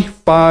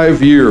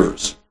 45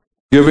 years,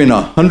 giving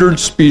 100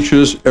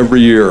 speeches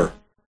every year.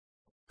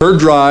 Her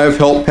drive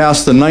helped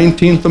pass the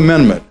 19th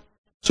Amendment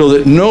so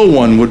that no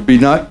one would be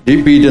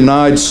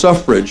denied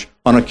suffrage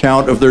on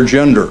account of their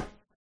gender.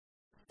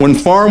 When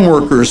farm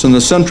workers in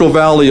the Central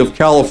Valley of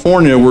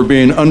California were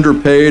being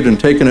underpaid and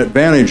taken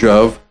advantage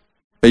of,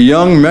 a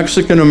young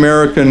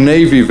Mexican-American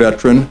Navy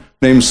veteran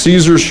named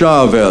Cesar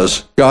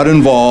Chavez got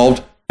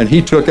involved and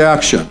he took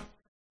action.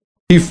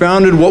 He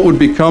founded what would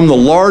become the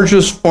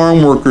largest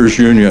farm workers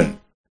union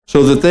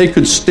so that they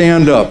could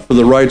stand up for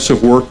the rights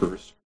of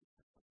workers.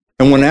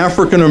 And when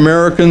African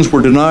Americans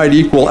were denied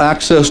equal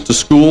access to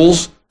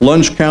schools,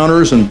 lunch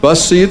counters, and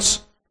bus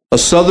seats, a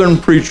Southern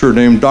preacher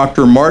named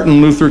Dr.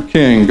 Martin Luther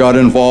King got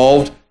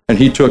involved and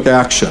he took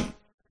action.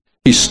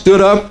 He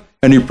stood up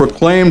and he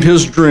proclaimed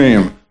his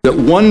dream that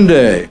one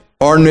day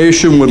our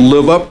nation would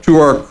live up to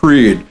our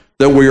creed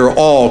that we are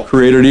all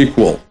created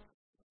equal.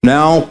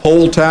 Now,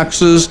 poll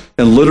taxes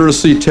and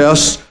literacy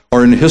tests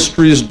are in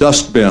history's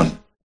dustbin.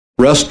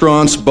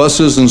 Restaurants,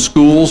 buses, and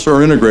schools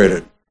are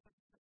integrated.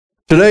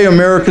 Today,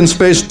 Americans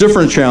face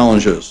different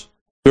challenges.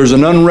 There's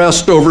an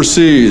unrest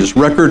overseas,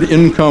 record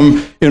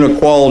income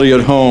inequality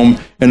at home,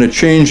 and a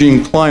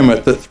changing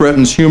climate that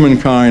threatens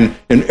humankind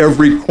in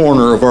every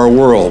corner of our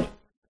world.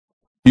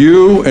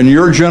 You and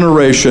your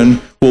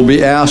generation will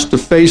be asked to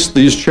face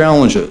these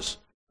challenges.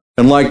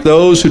 And like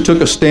those who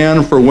took a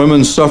stand for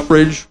women's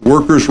suffrage,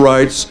 workers'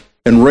 rights,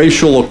 and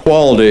racial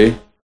equality,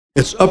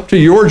 it's up to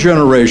your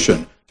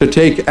generation to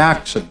take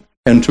action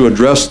and to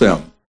address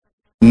them.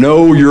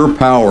 Know your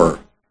power,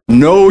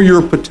 know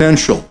your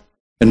potential,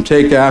 and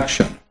take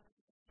action.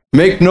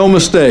 Make no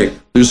mistake,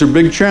 these are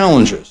big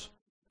challenges,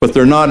 but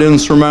they're not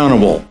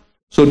insurmountable.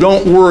 So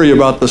don't worry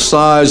about the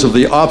size of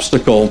the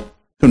obstacle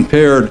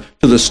compared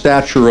to the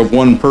stature of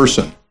one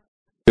person.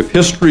 If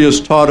history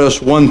has taught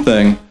us one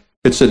thing,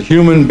 it's that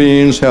human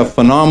beings have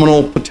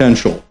phenomenal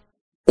potential.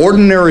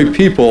 Ordinary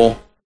people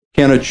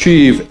can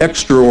achieve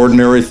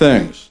extraordinary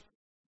things.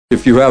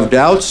 If you have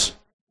doubts,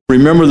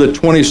 remember the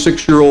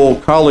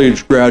 26-year-old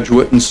college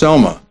graduate in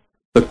Selma,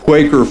 the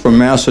Quaker from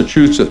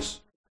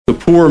Massachusetts, the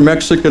poor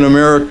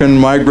Mexican-American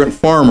migrant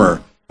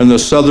farmer, and the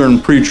Southern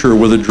preacher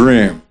with a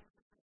dream.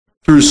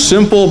 Through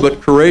simple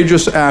but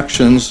courageous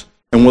actions,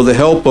 and with the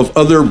help of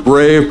other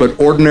brave but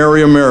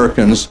ordinary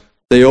Americans,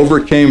 they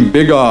overcame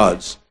big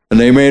odds, and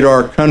they made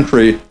our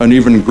country an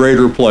even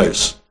greater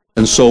place.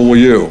 And so will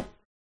you.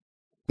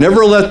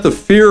 Never let the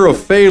fear of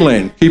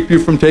failing keep you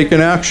from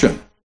taking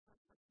action.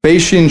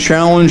 Facing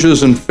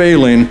challenges and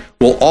failing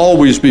will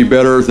always be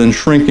better than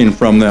shrinking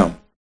from them.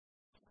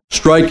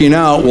 Striking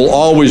out will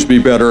always be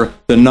better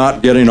than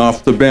not getting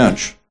off the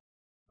bench.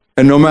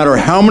 And no matter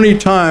how many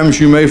times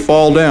you may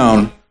fall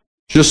down,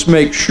 just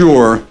make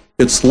sure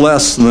it's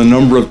less than the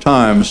number of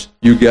times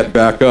you get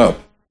back up.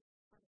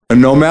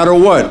 And no matter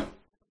what,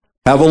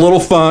 have a little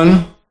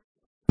fun,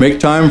 make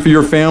time for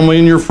your family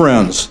and your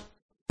friends.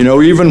 You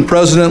know, even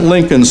President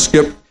Lincoln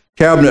skipped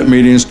cabinet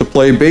meetings to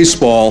play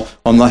baseball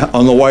on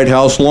the White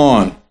House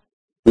lawn.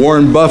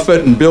 Warren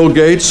Buffett and Bill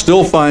Gates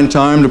still find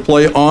time to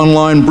play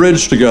online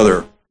bridge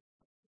together.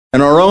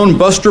 And our own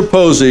Buster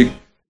Posey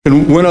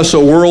can win us a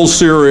World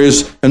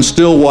Series and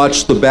still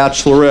watch The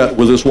Bachelorette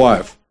with his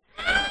wife.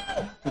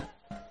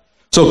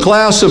 So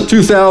class of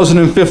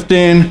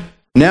 2015,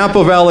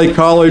 Napa Valley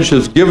College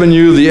has given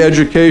you the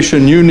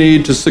education you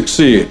need to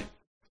succeed,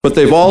 but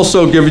they've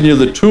also given you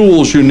the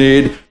tools you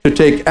need to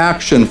take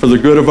action for the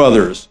good of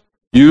others.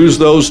 Use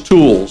those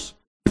tools.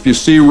 If you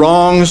see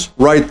wrongs,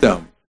 right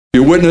them.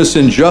 If you witness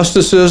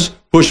injustices,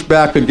 push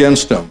back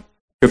against them.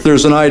 If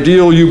there's an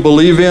ideal you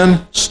believe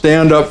in,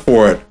 stand up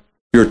for it.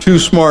 You're too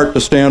smart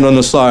to stand on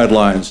the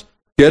sidelines.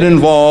 Get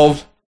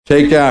involved,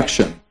 take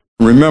action.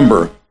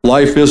 Remember,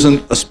 life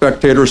isn't a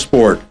spectator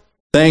sport.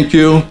 Thank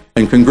you,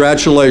 and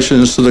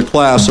congratulations to the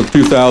class of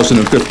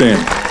 2015.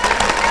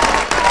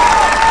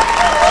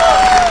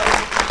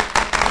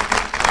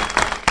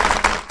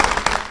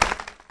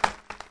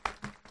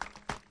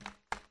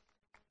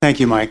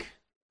 Thank you, Mike.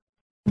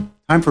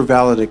 Time for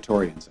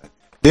valedictorians.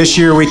 This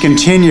year, we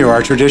continue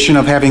our tradition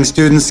of having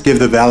students give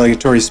the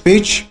valedictory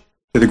speech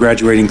to the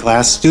graduating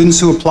class. Students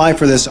who apply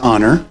for this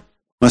honor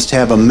must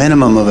have a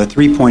minimum of a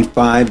 3.5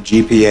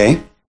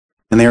 GPA,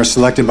 and they are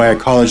selected by a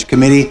college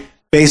committee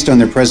based on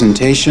their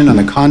presentation, on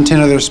the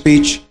content of their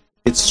speech,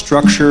 its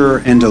structure,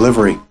 and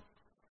delivery.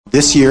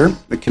 This year,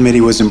 the committee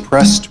was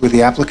impressed with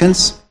the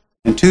applicants,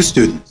 and 2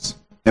 students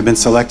have been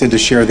selected to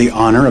share the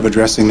honor of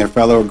addressing their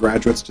fellow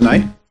graduates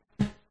tonight: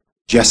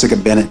 Jessica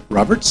Bennett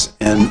Roberts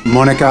and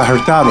Monica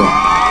Hurtado.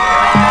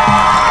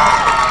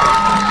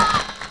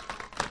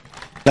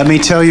 Let me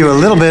tell you a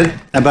little bit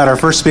about our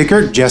first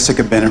speaker,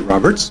 Jessica Bennett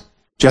Roberts.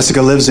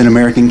 Jessica lives in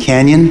American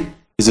Canyon,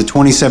 is a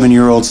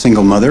 27-year-old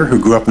single mother who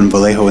grew up in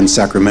Vallejo and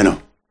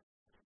Sacramento.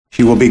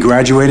 She will be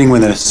graduating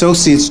with an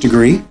associate's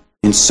degree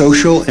in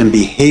social and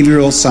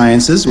behavioral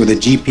sciences with a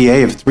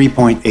GPA of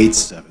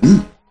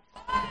 3.87,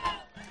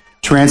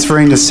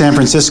 transferring to San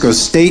Francisco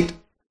State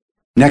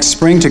next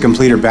spring to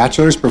complete her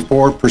bachelor's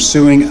before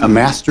pursuing a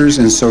master's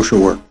in social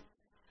work.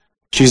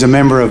 She's a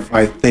member of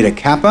Phi Theta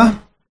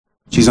Kappa.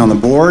 She's on the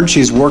board.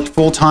 She's worked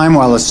full-time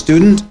while a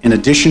student in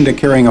addition to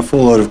carrying a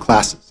full load of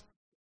classes.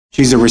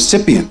 She's a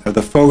recipient of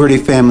the Fogarty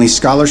Family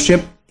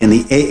Scholarship and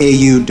the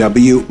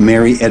AAUW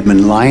Mary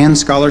Edmund Lyon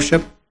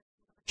Scholarship.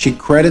 She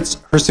credits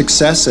her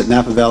success at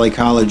Napa Valley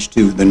College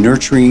to the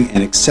nurturing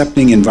and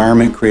accepting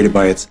environment created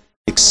by its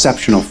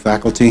exceptional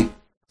faculty,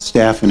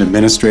 staff, and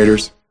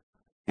administrators,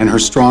 and her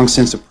strong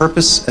sense of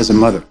purpose as a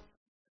mother.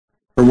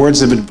 Her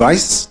words of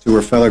advice to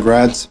her fellow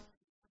grads: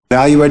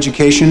 value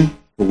education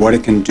for what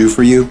it can do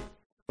for you,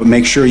 but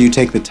make sure you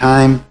take the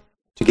time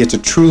to get to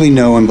truly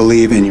know and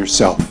believe in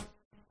yourself.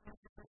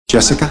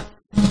 Jessica?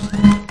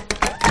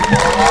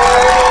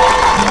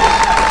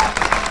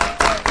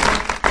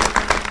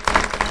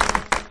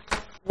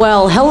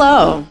 Well,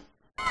 hello.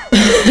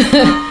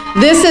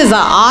 This is an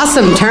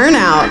awesome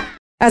turnout.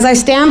 As I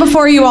stand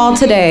before you all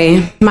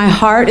today, my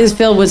heart is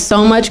filled with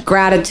so much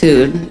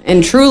gratitude,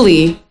 and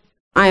truly,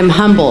 I am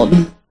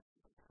humbled.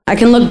 I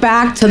can look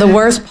back to the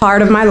worst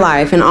part of my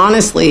life and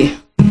honestly,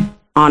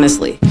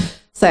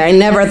 say I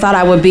never thought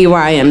I would be where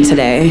I am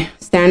today,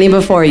 standing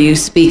before you,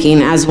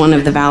 speaking as one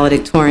of the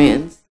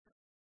valedictorians.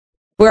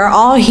 We're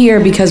all here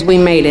because we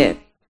made it.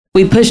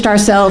 We pushed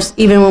ourselves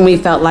even when we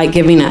felt like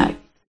giving up.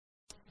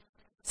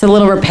 It's a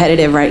little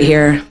repetitive right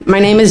here. My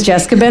name is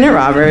Jessica Bennett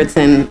Roberts,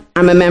 and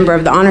I'm a member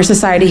of the Honor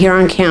Society here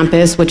on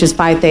campus, which is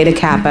Phi Theta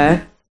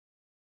Kappa.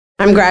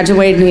 I'm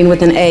graduating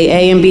with an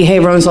AA in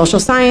Behavioral and Social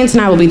Science,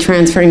 and I will be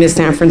transferring to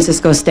San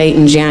Francisco State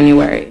in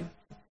January.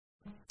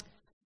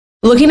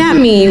 Looking at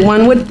me,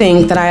 one would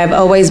think that I have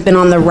always been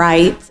on the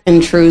right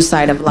and true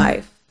side of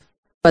life.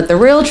 But the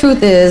real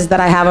truth is that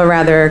I have a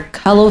rather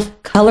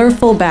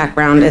colorful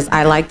background, as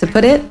I like to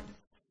put it.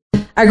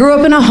 I grew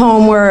up in a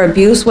home where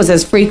abuse was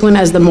as frequent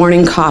as the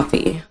morning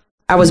coffee.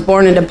 I was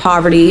born into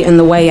poverty, and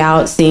the way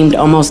out seemed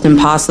almost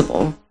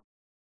impossible.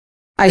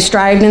 I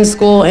strived in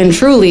school, and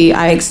truly,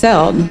 I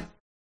excelled.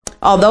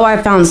 Although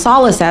I found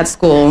solace at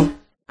school,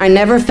 I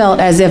never felt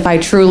as if I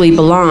truly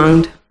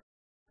belonged.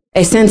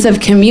 A sense of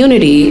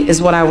community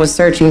is what I was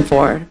searching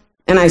for,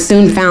 and I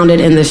soon found it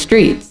in the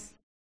streets.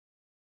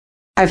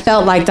 I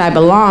felt like I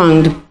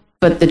belonged,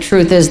 but the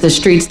truth is the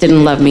streets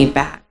didn't love me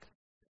back.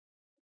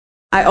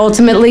 I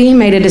ultimately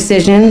made a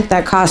decision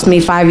that cost me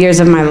 5 years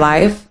of my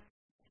life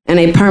and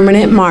a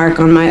permanent mark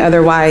on my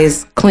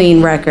otherwise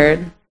clean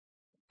record.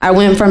 I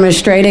went from a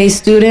straight A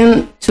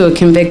student to a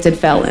convicted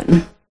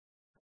felon,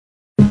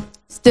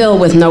 still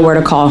with nowhere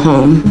to call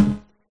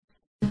home.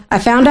 I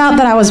found out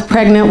that I was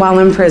pregnant while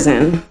in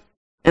prison,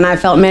 and I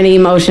felt many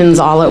emotions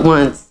all at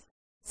once: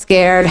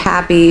 scared,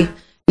 happy,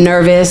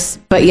 nervous,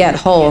 but yet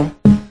whole.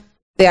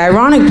 The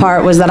ironic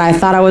part was that I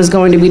thought I was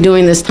going to be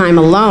doing this time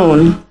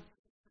alone,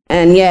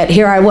 and yet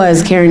here I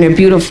was carrying a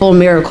beautiful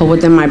miracle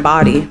within my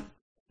body.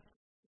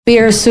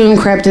 Fear soon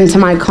crept into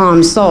my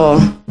calm soul.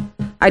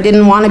 I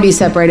didn't want to be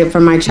separated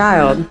from my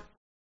child.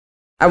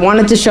 I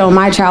wanted to show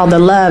my child the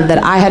love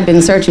that I had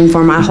been searching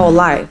for my whole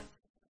life.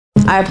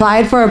 I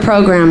applied for a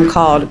program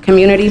called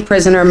Community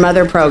Prisoner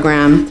Mother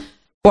Program,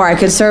 where I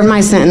could serve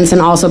my sentence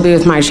and also be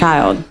with my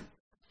child.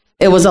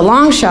 It was a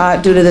long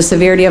shot due to the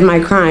severity of my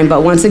crime,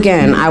 but once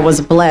again, I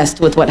was blessed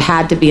with what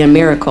had to be a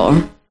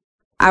miracle.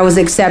 I was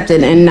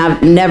accepted and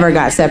never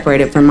got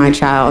separated from my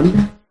child.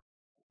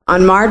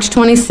 On March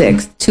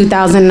 26,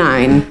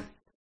 2009,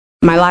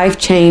 my life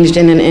changed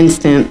in an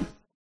instant.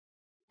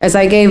 As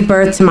I gave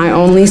birth to my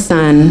only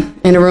son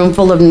in a room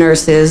full of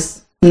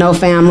nurses, no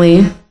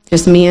family,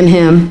 just me and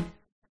him,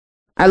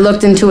 I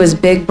looked into his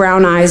big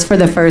brown eyes for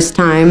the first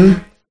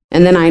time,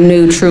 and then I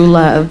knew true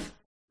love.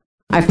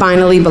 I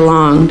finally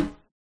belonged.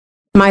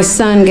 My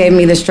son gave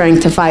me the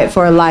strength to fight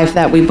for a life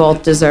that we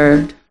both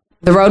deserved.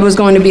 The road was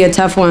going to be a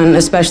tough one,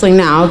 especially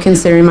now,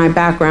 considering my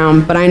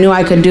background, but I knew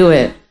I could do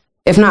it.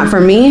 If not for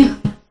me,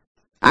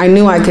 I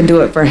knew I could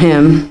do it for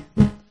him.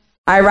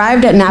 I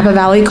arrived at Napa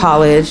Valley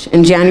College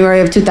in January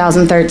of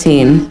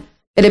 2013.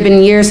 It had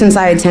been years since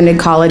I attended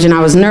college, and I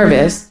was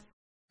nervous.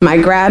 My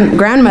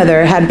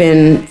grandmother had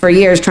been for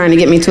years trying to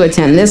get me to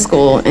attend this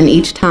school, and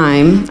each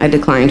time I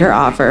declined her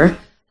offer.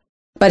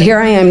 But here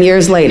I am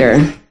years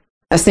later,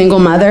 a single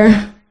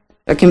mother,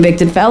 a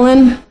convicted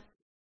felon,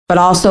 but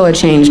also a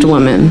changed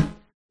woman.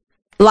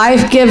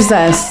 Life gives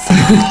us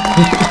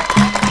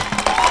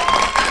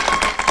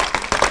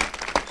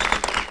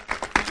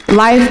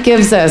Life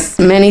gives us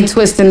many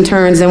twists and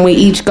turns, and we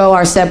each go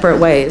our separate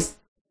ways.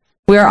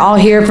 We are all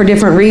here for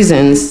different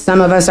reasons. Some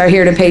of us are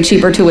here to pay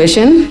cheaper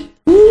tuition.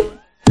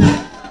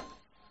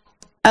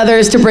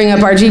 Others to bring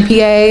up our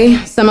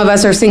GPA. Some of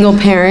us are single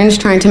parents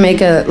trying to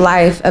make a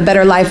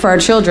better life for our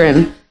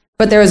children.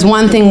 But there is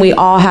one thing we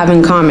all have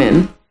in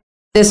common.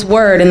 This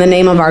word in the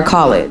name of our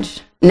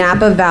college,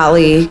 Napa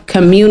Valley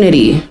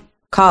Community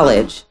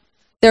College.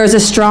 There is a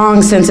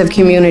strong sense of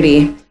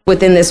community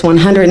within this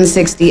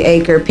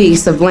 160-acre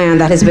piece of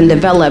land that has been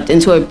developed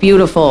into a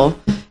beautiful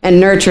and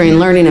nurturing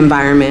learning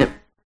environment.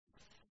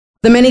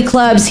 The many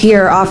clubs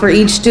here offer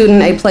each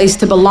student a place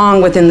to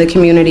belong within the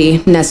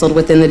community, nestled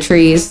within the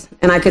trees.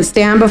 And I could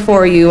stand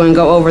before you and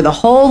go over the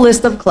whole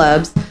list of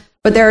clubs,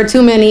 but there are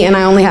too many and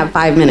I only have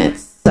 5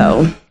 minutes.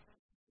 So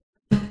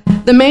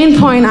the main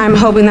point I'm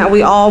hoping that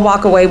we all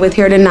walk away with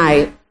here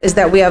tonight is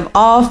that we have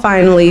all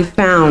finally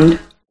found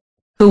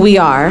who we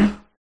are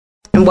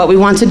and what we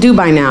want to do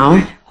by now,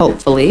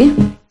 hopefully,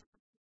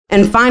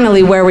 and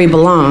finally where we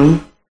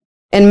belong.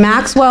 In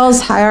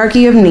Maxwell's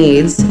hierarchy of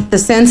needs, the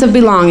sense of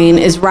belonging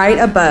is right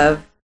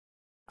above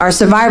our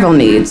survival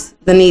needs,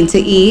 the need to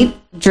eat,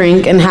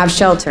 drink, and have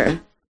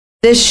shelter.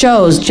 This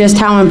shows just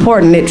how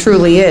important it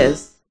truly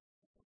is.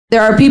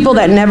 There are people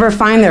that never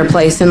find their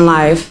place in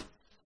life,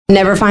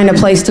 never find a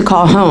place to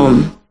call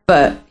home,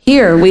 but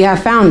here we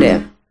have found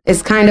it.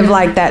 It's kind of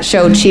like that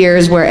show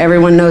Cheers where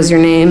everyone knows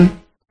your name.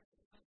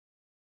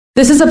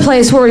 This is a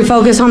place where we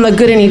focus on the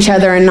good in each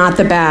other and not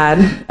the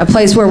bad, a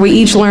place where we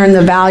each learn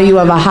the value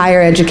of a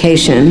higher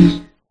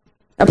education,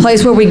 a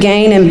place where we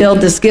gain and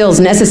build the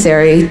skills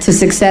necessary to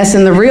success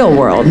in the real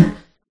world,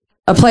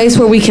 a place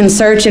where we can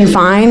search and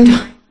find,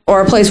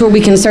 or a place where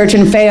we can search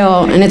and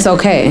fail and it's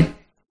okay.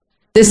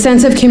 This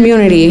sense of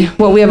community,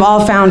 what we have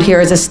all found here,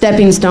 is a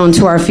stepping stone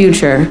to our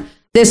future.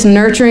 This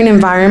nurturing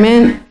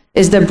environment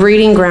is the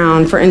breeding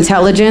ground for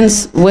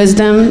intelligence,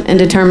 wisdom, and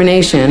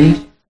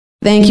determination.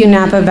 Thank you,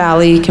 Napa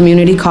Valley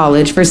Community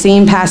College, for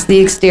seeing past the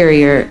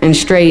exterior and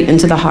straight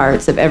into the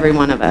hearts of every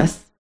one of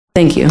us.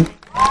 Thank you.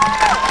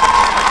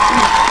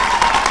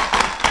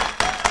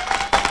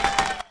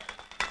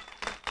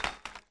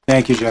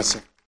 Thank you,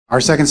 Jessica.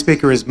 Our second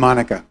speaker is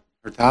Monica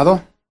Hurtado.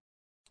 A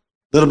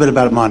little bit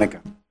about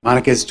Monica.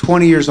 Monica is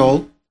 20 years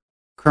old,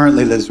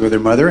 currently lives with her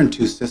mother and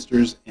 2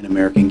 sisters in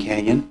American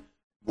Canyon.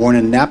 Born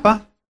in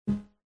Napa,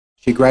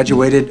 she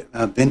graduated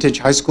Vintage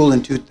High School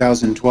in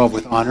 2012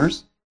 with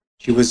honors.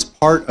 She was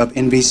part of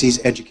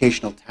NVC's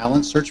Educational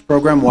Talent Search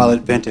program while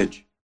at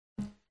Vintage.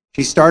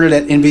 She started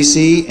at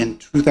NVC in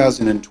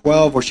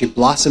 2012, where she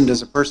blossomed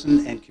as a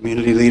person and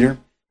community leader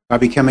by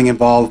becoming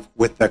involved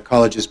with the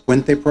college's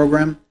Puente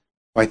program,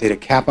 Phi Theta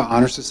Kappa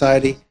Honor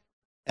Society,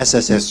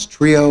 SSS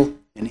Trio,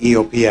 and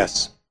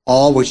EOPS,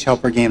 all which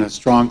help her gain a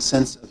strong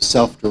sense of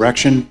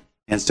self-direction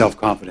and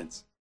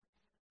self-confidence.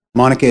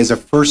 Monica is a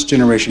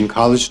first-generation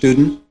college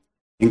student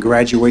and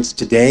graduates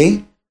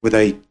today with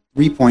a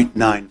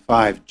 3.95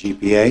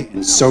 GPA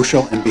in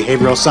social and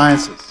behavioral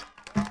sciences.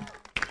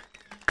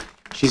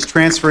 She's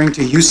transferring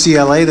to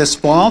UCLA this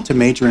fall to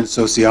major in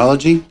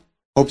sociology,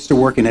 hopes to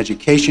work in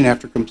education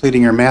after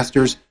completing her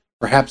master's,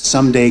 perhaps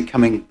someday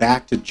coming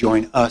back to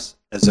join us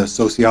as a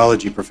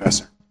sociology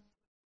professor.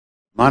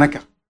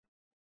 Monica.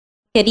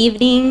 Good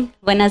evening,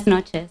 buenas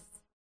noches.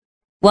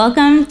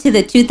 Welcome to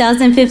the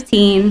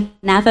 2015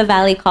 Napa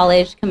Valley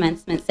College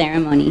Commencement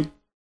Ceremony.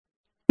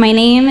 My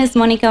name is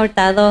Monica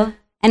Hurtado,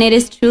 and it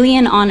is truly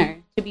an honor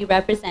to be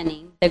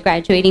representing the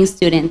graduating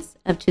students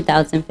of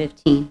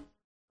 2015.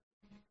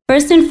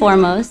 First and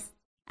foremost,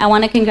 I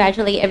want to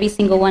congratulate every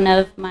single one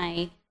of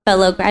my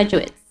fellow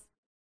graduates,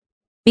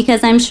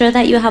 because I'm sure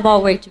that you have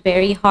all worked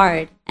very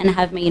hard and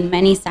have made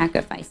many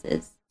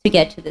sacrifices to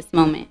get to this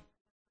moment.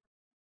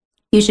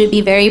 You should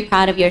be very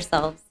proud of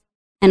yourselves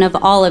and of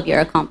all of your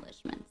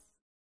accomplishments.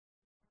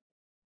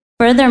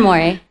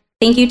 Furthermore,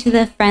 thank you to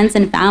the friends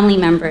and family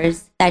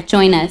members that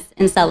join us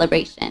in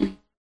celebration.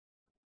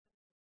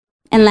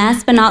 And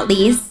last but not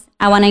least,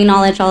 I want to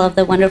acknowledge all of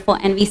the wonderful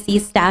NVC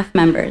staff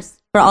members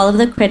for all of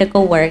the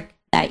critical work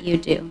that you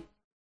do.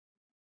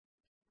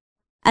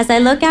 As I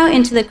look out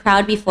into the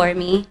crowd before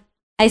me,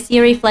 I see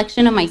a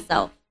reflection of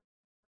myself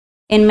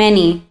in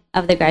many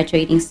of the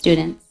graduating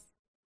students.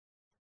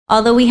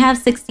 Although we have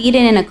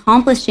succeeded in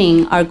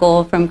accomplishing our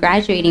goal from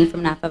graduating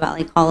from Napa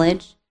Valley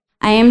College,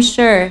 I am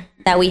sure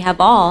that we have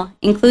all,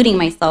 including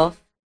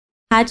myself,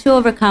 had to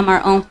overcome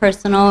our own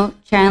personal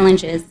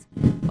challenges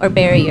or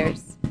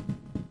barriers.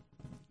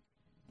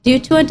 Due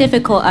to a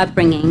difficult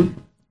upbringing,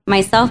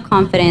 my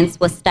self-confidence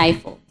was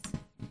stifled,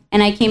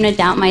 and I came to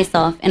doubt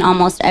myself in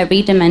almost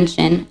every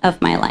dimension of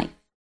my life.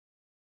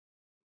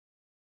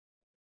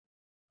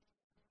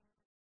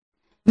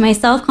 My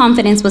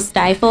self-confidence was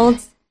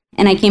stifled,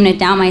 and I came to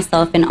doubt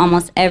myself in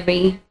almost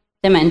every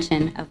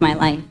dimension of my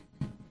life.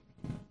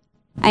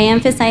 I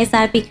emphasize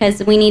that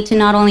because we need to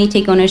not only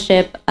take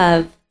ownership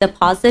of the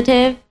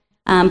positive,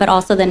 but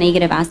also the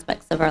negative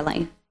aspects of our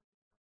life.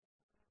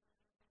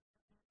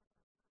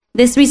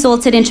 This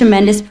resulted in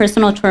tremendous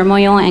personal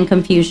turmoil and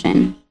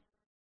confusion.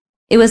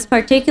 It was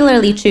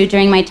particularly true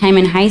during my time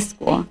in high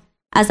school,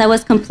 as I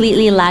was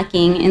completely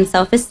lacking in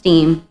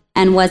self-esteem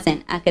and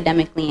wasn't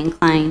academically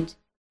inclined.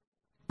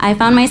 I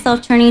found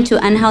myself turning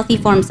to unhealthy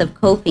forms of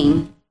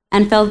coping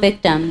and fell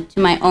victim to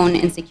my own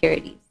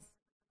insecurities.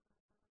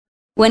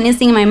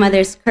 Witnessing my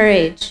mother's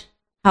courage,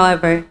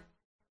 however,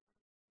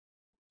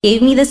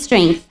 gave me the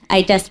strength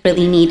I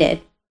desperately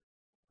needed.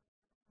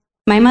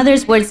 My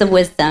mother's words of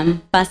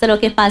wisdom, pase lo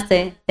que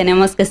pase,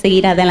 tenemos que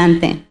seguir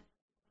adelante.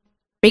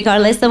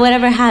 Regardless of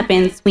whatever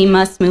happens, we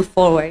must move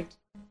forward,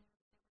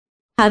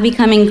 have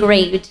become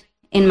engraved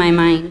in my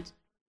mind.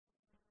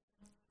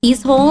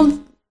 These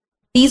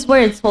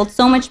words hold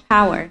so much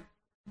power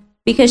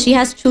because she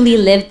has truly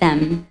lived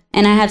them,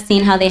 and I have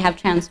seen how they have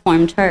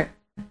transformed her.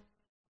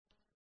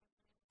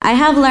 I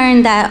have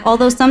learned that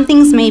although some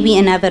things may be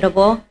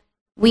inevitable,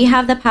 we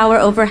have the power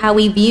over how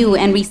we view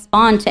and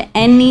respond to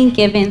any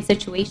given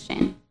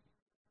situation.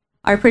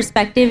 Our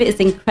perspective is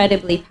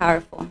incredibly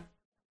powerful.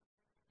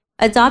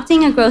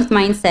 Adopting a growth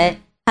mindset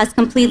has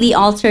completely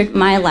altered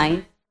my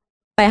life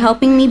by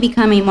helping me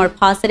become a more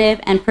positive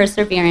and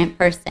perseverant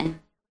person.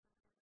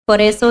 Por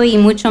eso y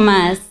mucho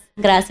más,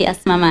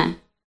 gracias, mamá.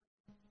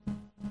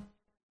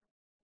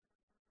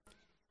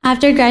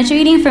 After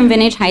graduating from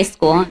Vintage High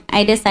School,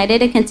 I decided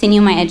to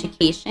continue my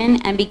education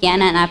and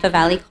began at Napa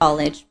Valley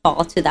College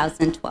fall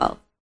 2012.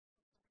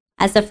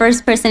 As the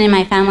first person in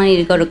my family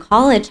to go to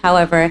college,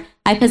 however,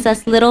 I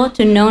possessed little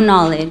to no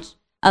knowledge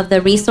of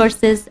the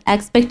resources,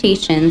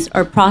 expectations,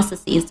 or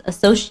processes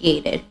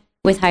associated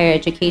with higher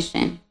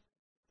education.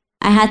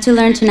 I had to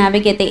learn to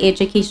navigate the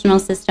educational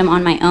system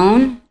on my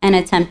own and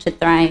attempt to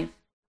thrive.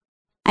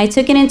 I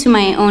took it into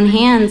my own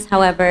hands,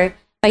 however,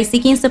 by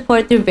seeking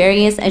support through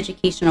various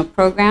educational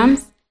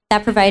programs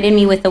that provided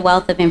me with a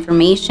wealth of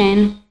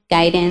information,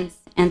 guidance,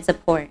 and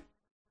support.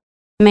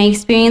 My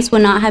experience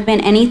would not have been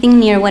anything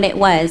near what it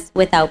was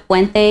without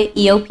Puente,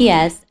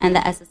 EOPS, and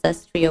the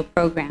SSS TRIO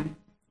program.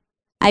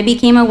 I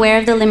became aware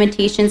of the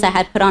limitations I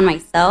had put on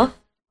myself,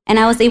 and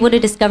I was able to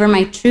discover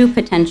my true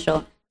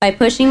potential by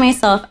pushing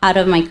myself out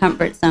of my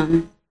comfort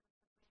zone.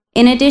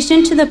 In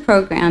addition to the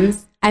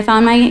programs, I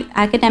found my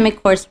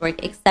academic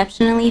coursework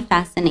exceptionally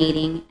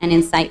fascinating and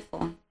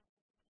insightful.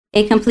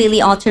 It completely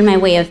altered my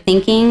way of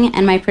thinking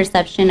and my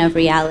perception of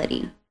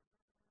reality.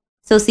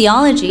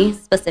 Sociology,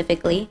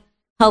 specifically,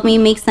 helped me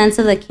make sense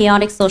of the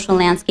chaotic social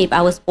landscape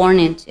I was born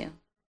into,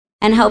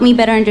 and helped me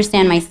better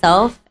understand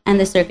myself and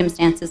the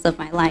circumstances of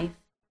my life.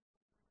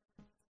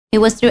 It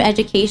was through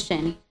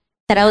education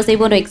that I was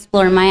able to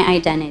explore my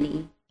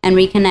identity and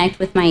reconnect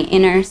with my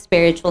inner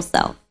spiritual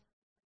self.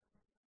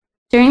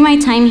 During my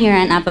time here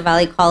at Napa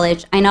Valley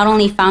College, I not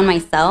only found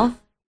myself,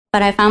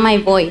 but I found my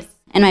voice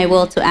and my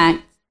will to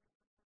act.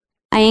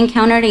 I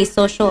encountered a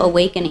social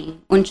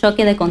awakening, un choque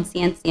de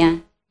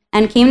conciencia,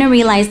 and came to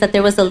realize that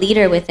there was a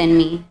leader within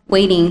me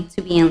waiting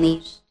to be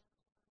unleashed.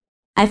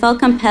 I felt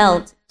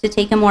compelled to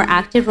take a more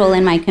active role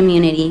in my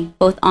community,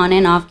 both on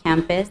and off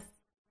campus,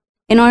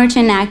 in order to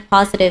enact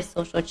positive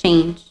social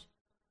change.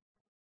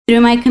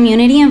 Through my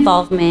community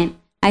involvement,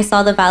 I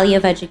saw the value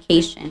of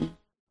education,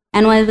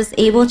 and I was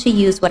able to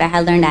use what I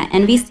had learned at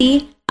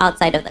NVC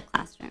outside of the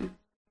classroom.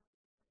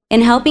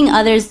 In helping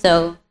others,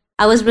 though,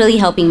 I was really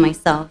helping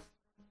myself.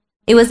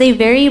 It was a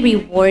very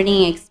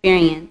rewarding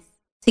experience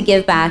to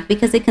give back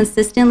because it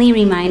consistently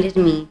reminded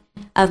me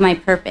of my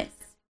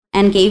purpose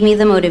and gave me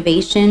the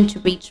motivation to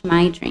reach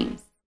my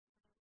dreams.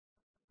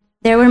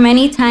 There were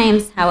many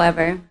times,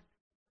 however,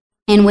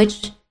 in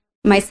which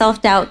my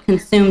self-doubt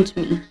consumed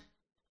me.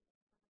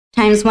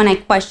 Times when I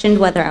questioned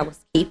whether I was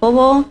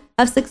capable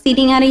of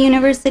succeeding at a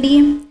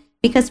university,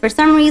 because for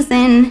some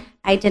reason,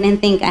 I didn't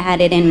think I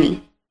had it in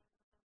me.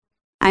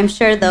 I'm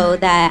sure, though,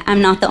 that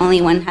I'm not the only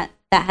one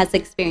that has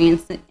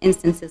experienced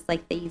instances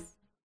like these.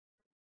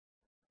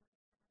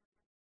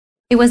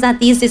 It was at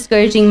these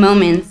discouraging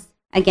moments,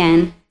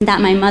 again,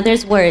 that my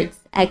mother's words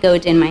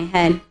echoed in my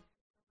head,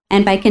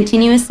 and by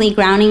continuously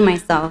grounding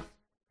myself,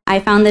 I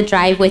found the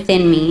drive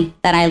within me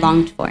that I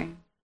longed for.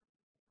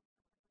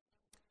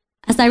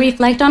 As I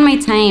reflect on my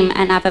time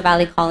at Napa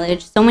Valley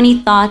College, so many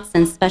thoughts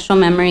and special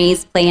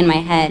memories play in my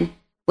head,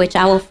 which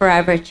I will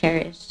forever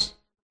cherish.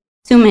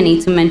 Too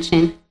many to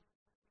mention.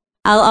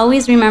 I'll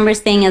always remember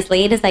staying as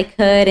late as I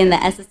could in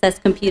the SSS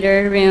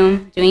computer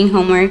room doing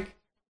homework,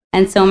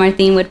 and so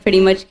Martine would pretty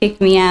much kick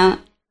me out.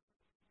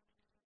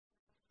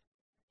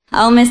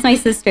 I'll miss my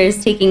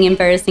sisters taking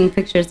embarrassing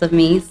pictures of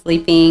me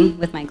sleeping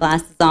with my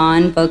glasses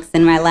on, books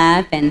in my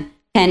lap, and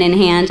pen in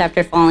hand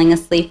after falling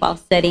asleep while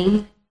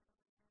studying.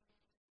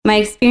 My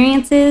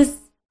experiences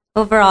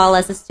overall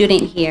as a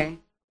student here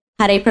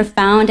had a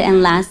profound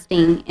and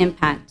lasting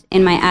impact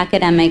in my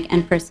academic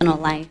and personal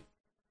life.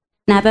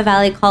 Napa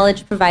Valley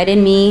College provided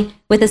me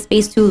with a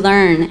space to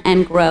learn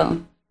and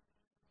grow.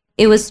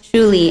 It was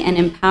truly an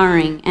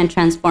empowering and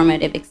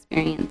transformative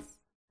experience.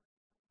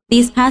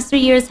 These past 3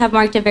 years have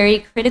marked a very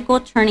critical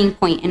turning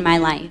point in my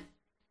life.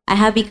 I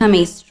have become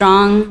a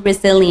strong,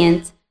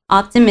 resilient,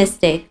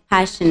 optimistic,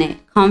 passionate,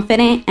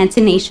 confident, and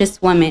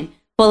tenacious woman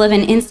full of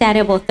an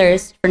insatiable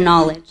thirst for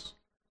knowledge.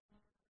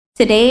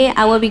 Today,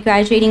 I will be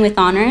graduating with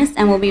honors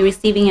and will be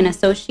receiving an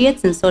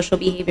associate's in social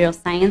behavioral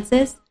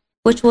sciences,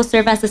 which will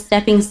serve as a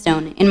stepping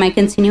stone in my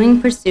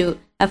continuing pursuit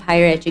of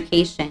higher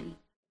education.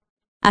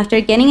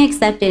 After getting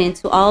accepted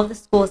into all of the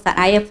schools that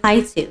I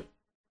applied to,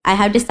 I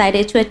have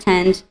decided to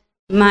attend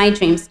my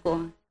dream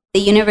school, the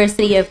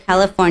University of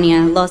California,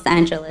 Los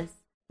Angeles,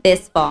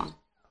 this fall,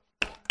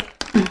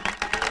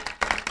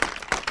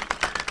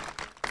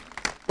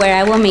 where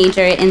I will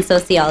major in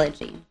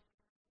sociology.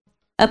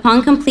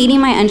 Upon completing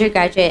my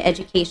undergraduate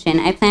education,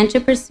 I plan to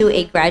pursue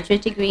a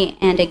graduate degree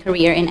and a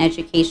career in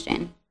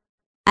education.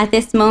 At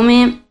this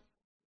moment,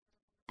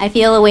 I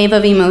feel a wave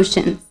of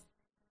emotions.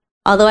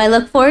 Although I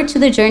look forward to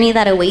the journey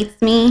that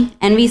awaits me,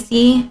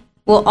 NVC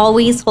will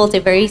always hold a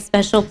very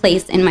special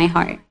place in my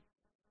heart.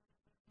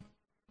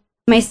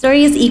 My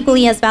story is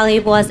equally as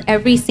valuable as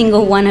every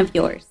single one of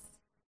yours.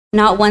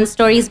 Not one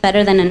story is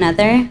better than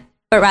another,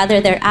 but rather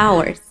they're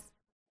ours.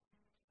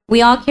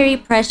 We all carry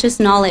precious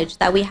knowledge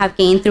that we have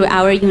gained through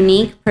our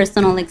unique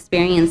personal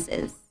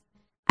experiences.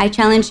 I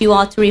challenge you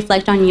all to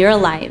reflect on your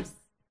lives.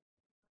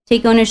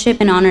 Take ownership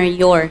and honor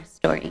your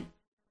story.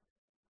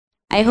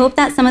 I hope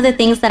that some of the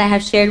things that I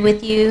have shared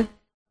with you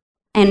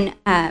and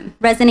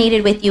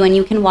resonated with you, and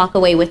you can walk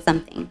away with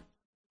something.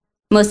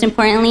 Most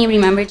importantly,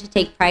 remember to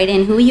take pride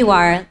in who you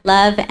are,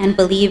 love, and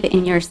believe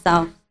in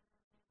yourself.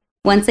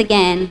 Once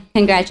again,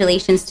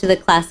 congratulations to the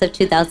class of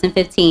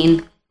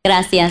 2015.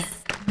 Gracias.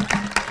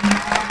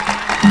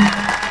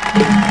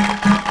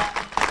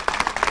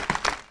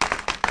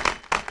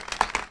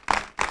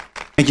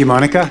 Thank you,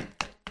 Monica.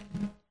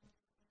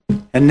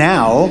 And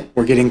now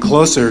we're getting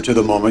closer to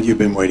the moment you've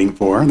been waiting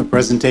for, the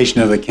presentation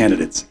of the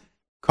candidates.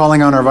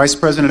 Calling on our Vice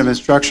President of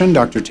Instruction,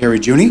 Dr. Terry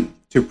Juni,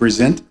 to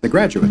present the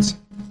graduates.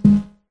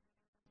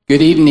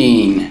 Good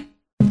evening.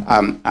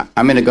 I'm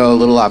going to go a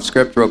little off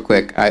script real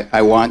quick.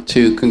 I want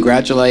to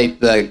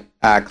congratulate the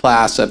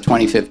class of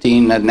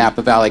 2015 at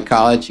Napa Valley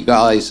College. You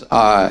guys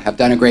have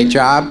done a great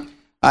job.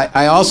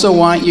 I also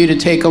want you to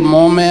take a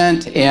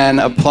moment and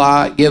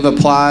give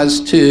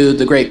applause to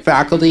the great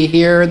faculty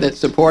here that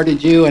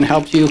supported you and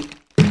helped you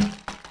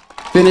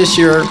finish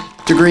your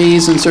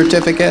degrees and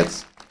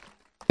certificates.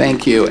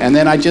 Thank you. And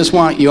then I just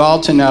want you all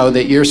to know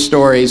that your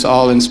stories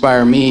all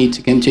inspire me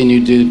to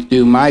continue to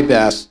do my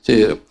best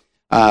to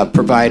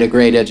provide a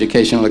great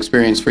educational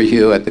experience for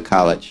you at the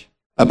college.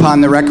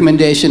 Upon the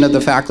recommendation of the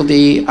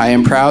faculty, I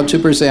am proud to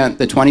present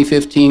the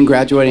 2015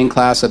 graduating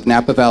class of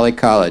Napa Valley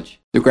College.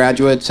 The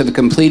graduates have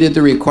completed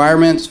the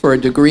requirements for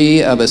a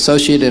degree of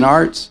Associate in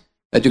Arts,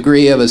 a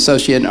degree of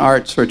Associate in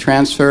Arts for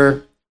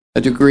transfer,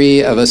 a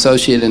degree of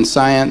Associate in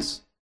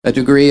Science, a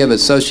degree of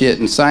Associate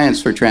in Science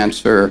for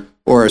transfer,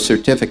 or a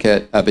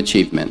Certificate of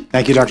Achievement.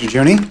 Thank you, Dr.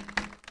 Juni.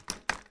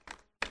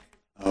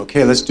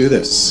 Okay, let's do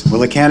this. Will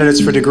the candidates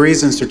for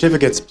degrees and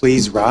certificates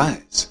please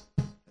rise?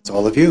 That's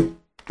all of you.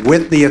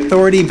 With the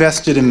authority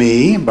vested in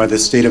me by the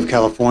State of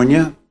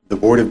California, the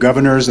Board of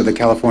Governors of the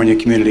California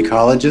Community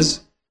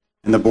Colleges,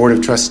 and the Board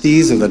of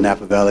Trustees of the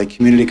Napa Valley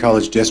Community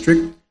College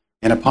District,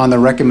 and upon the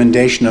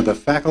recommendation of the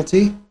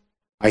faculty,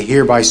 I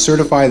hereby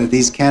certify that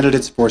these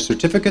candidates for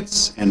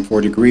certificates and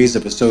for degrees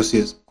of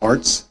Associate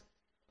Arts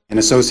and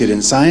Associate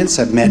in Science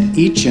have met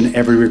each and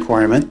every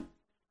requirement.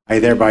 I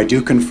thereby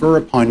do confer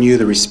upon you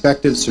the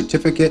respective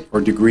certificate or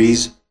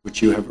degrees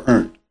which you have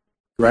earned.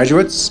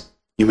 Graduates,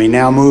 you may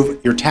now move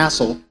your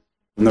tassel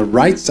from the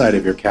right side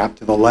of your cap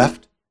to the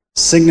left,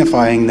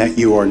 signifying that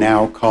you are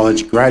now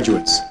college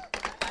graduates.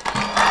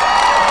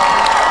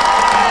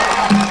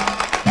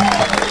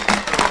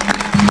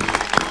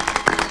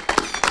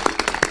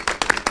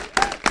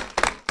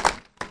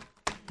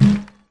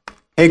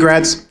 Hey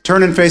grads,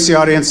 turn and face the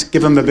audience.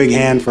 Give them a big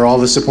hand for all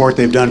the support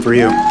they've done for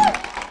you.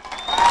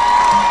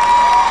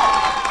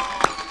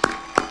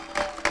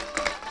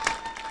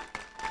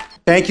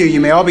 Thank you.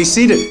 You may all be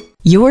seated.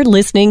 You're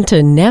listening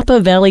to Napa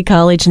Valley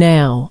College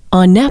Now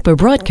on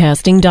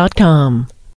NapaBroadcasting.com.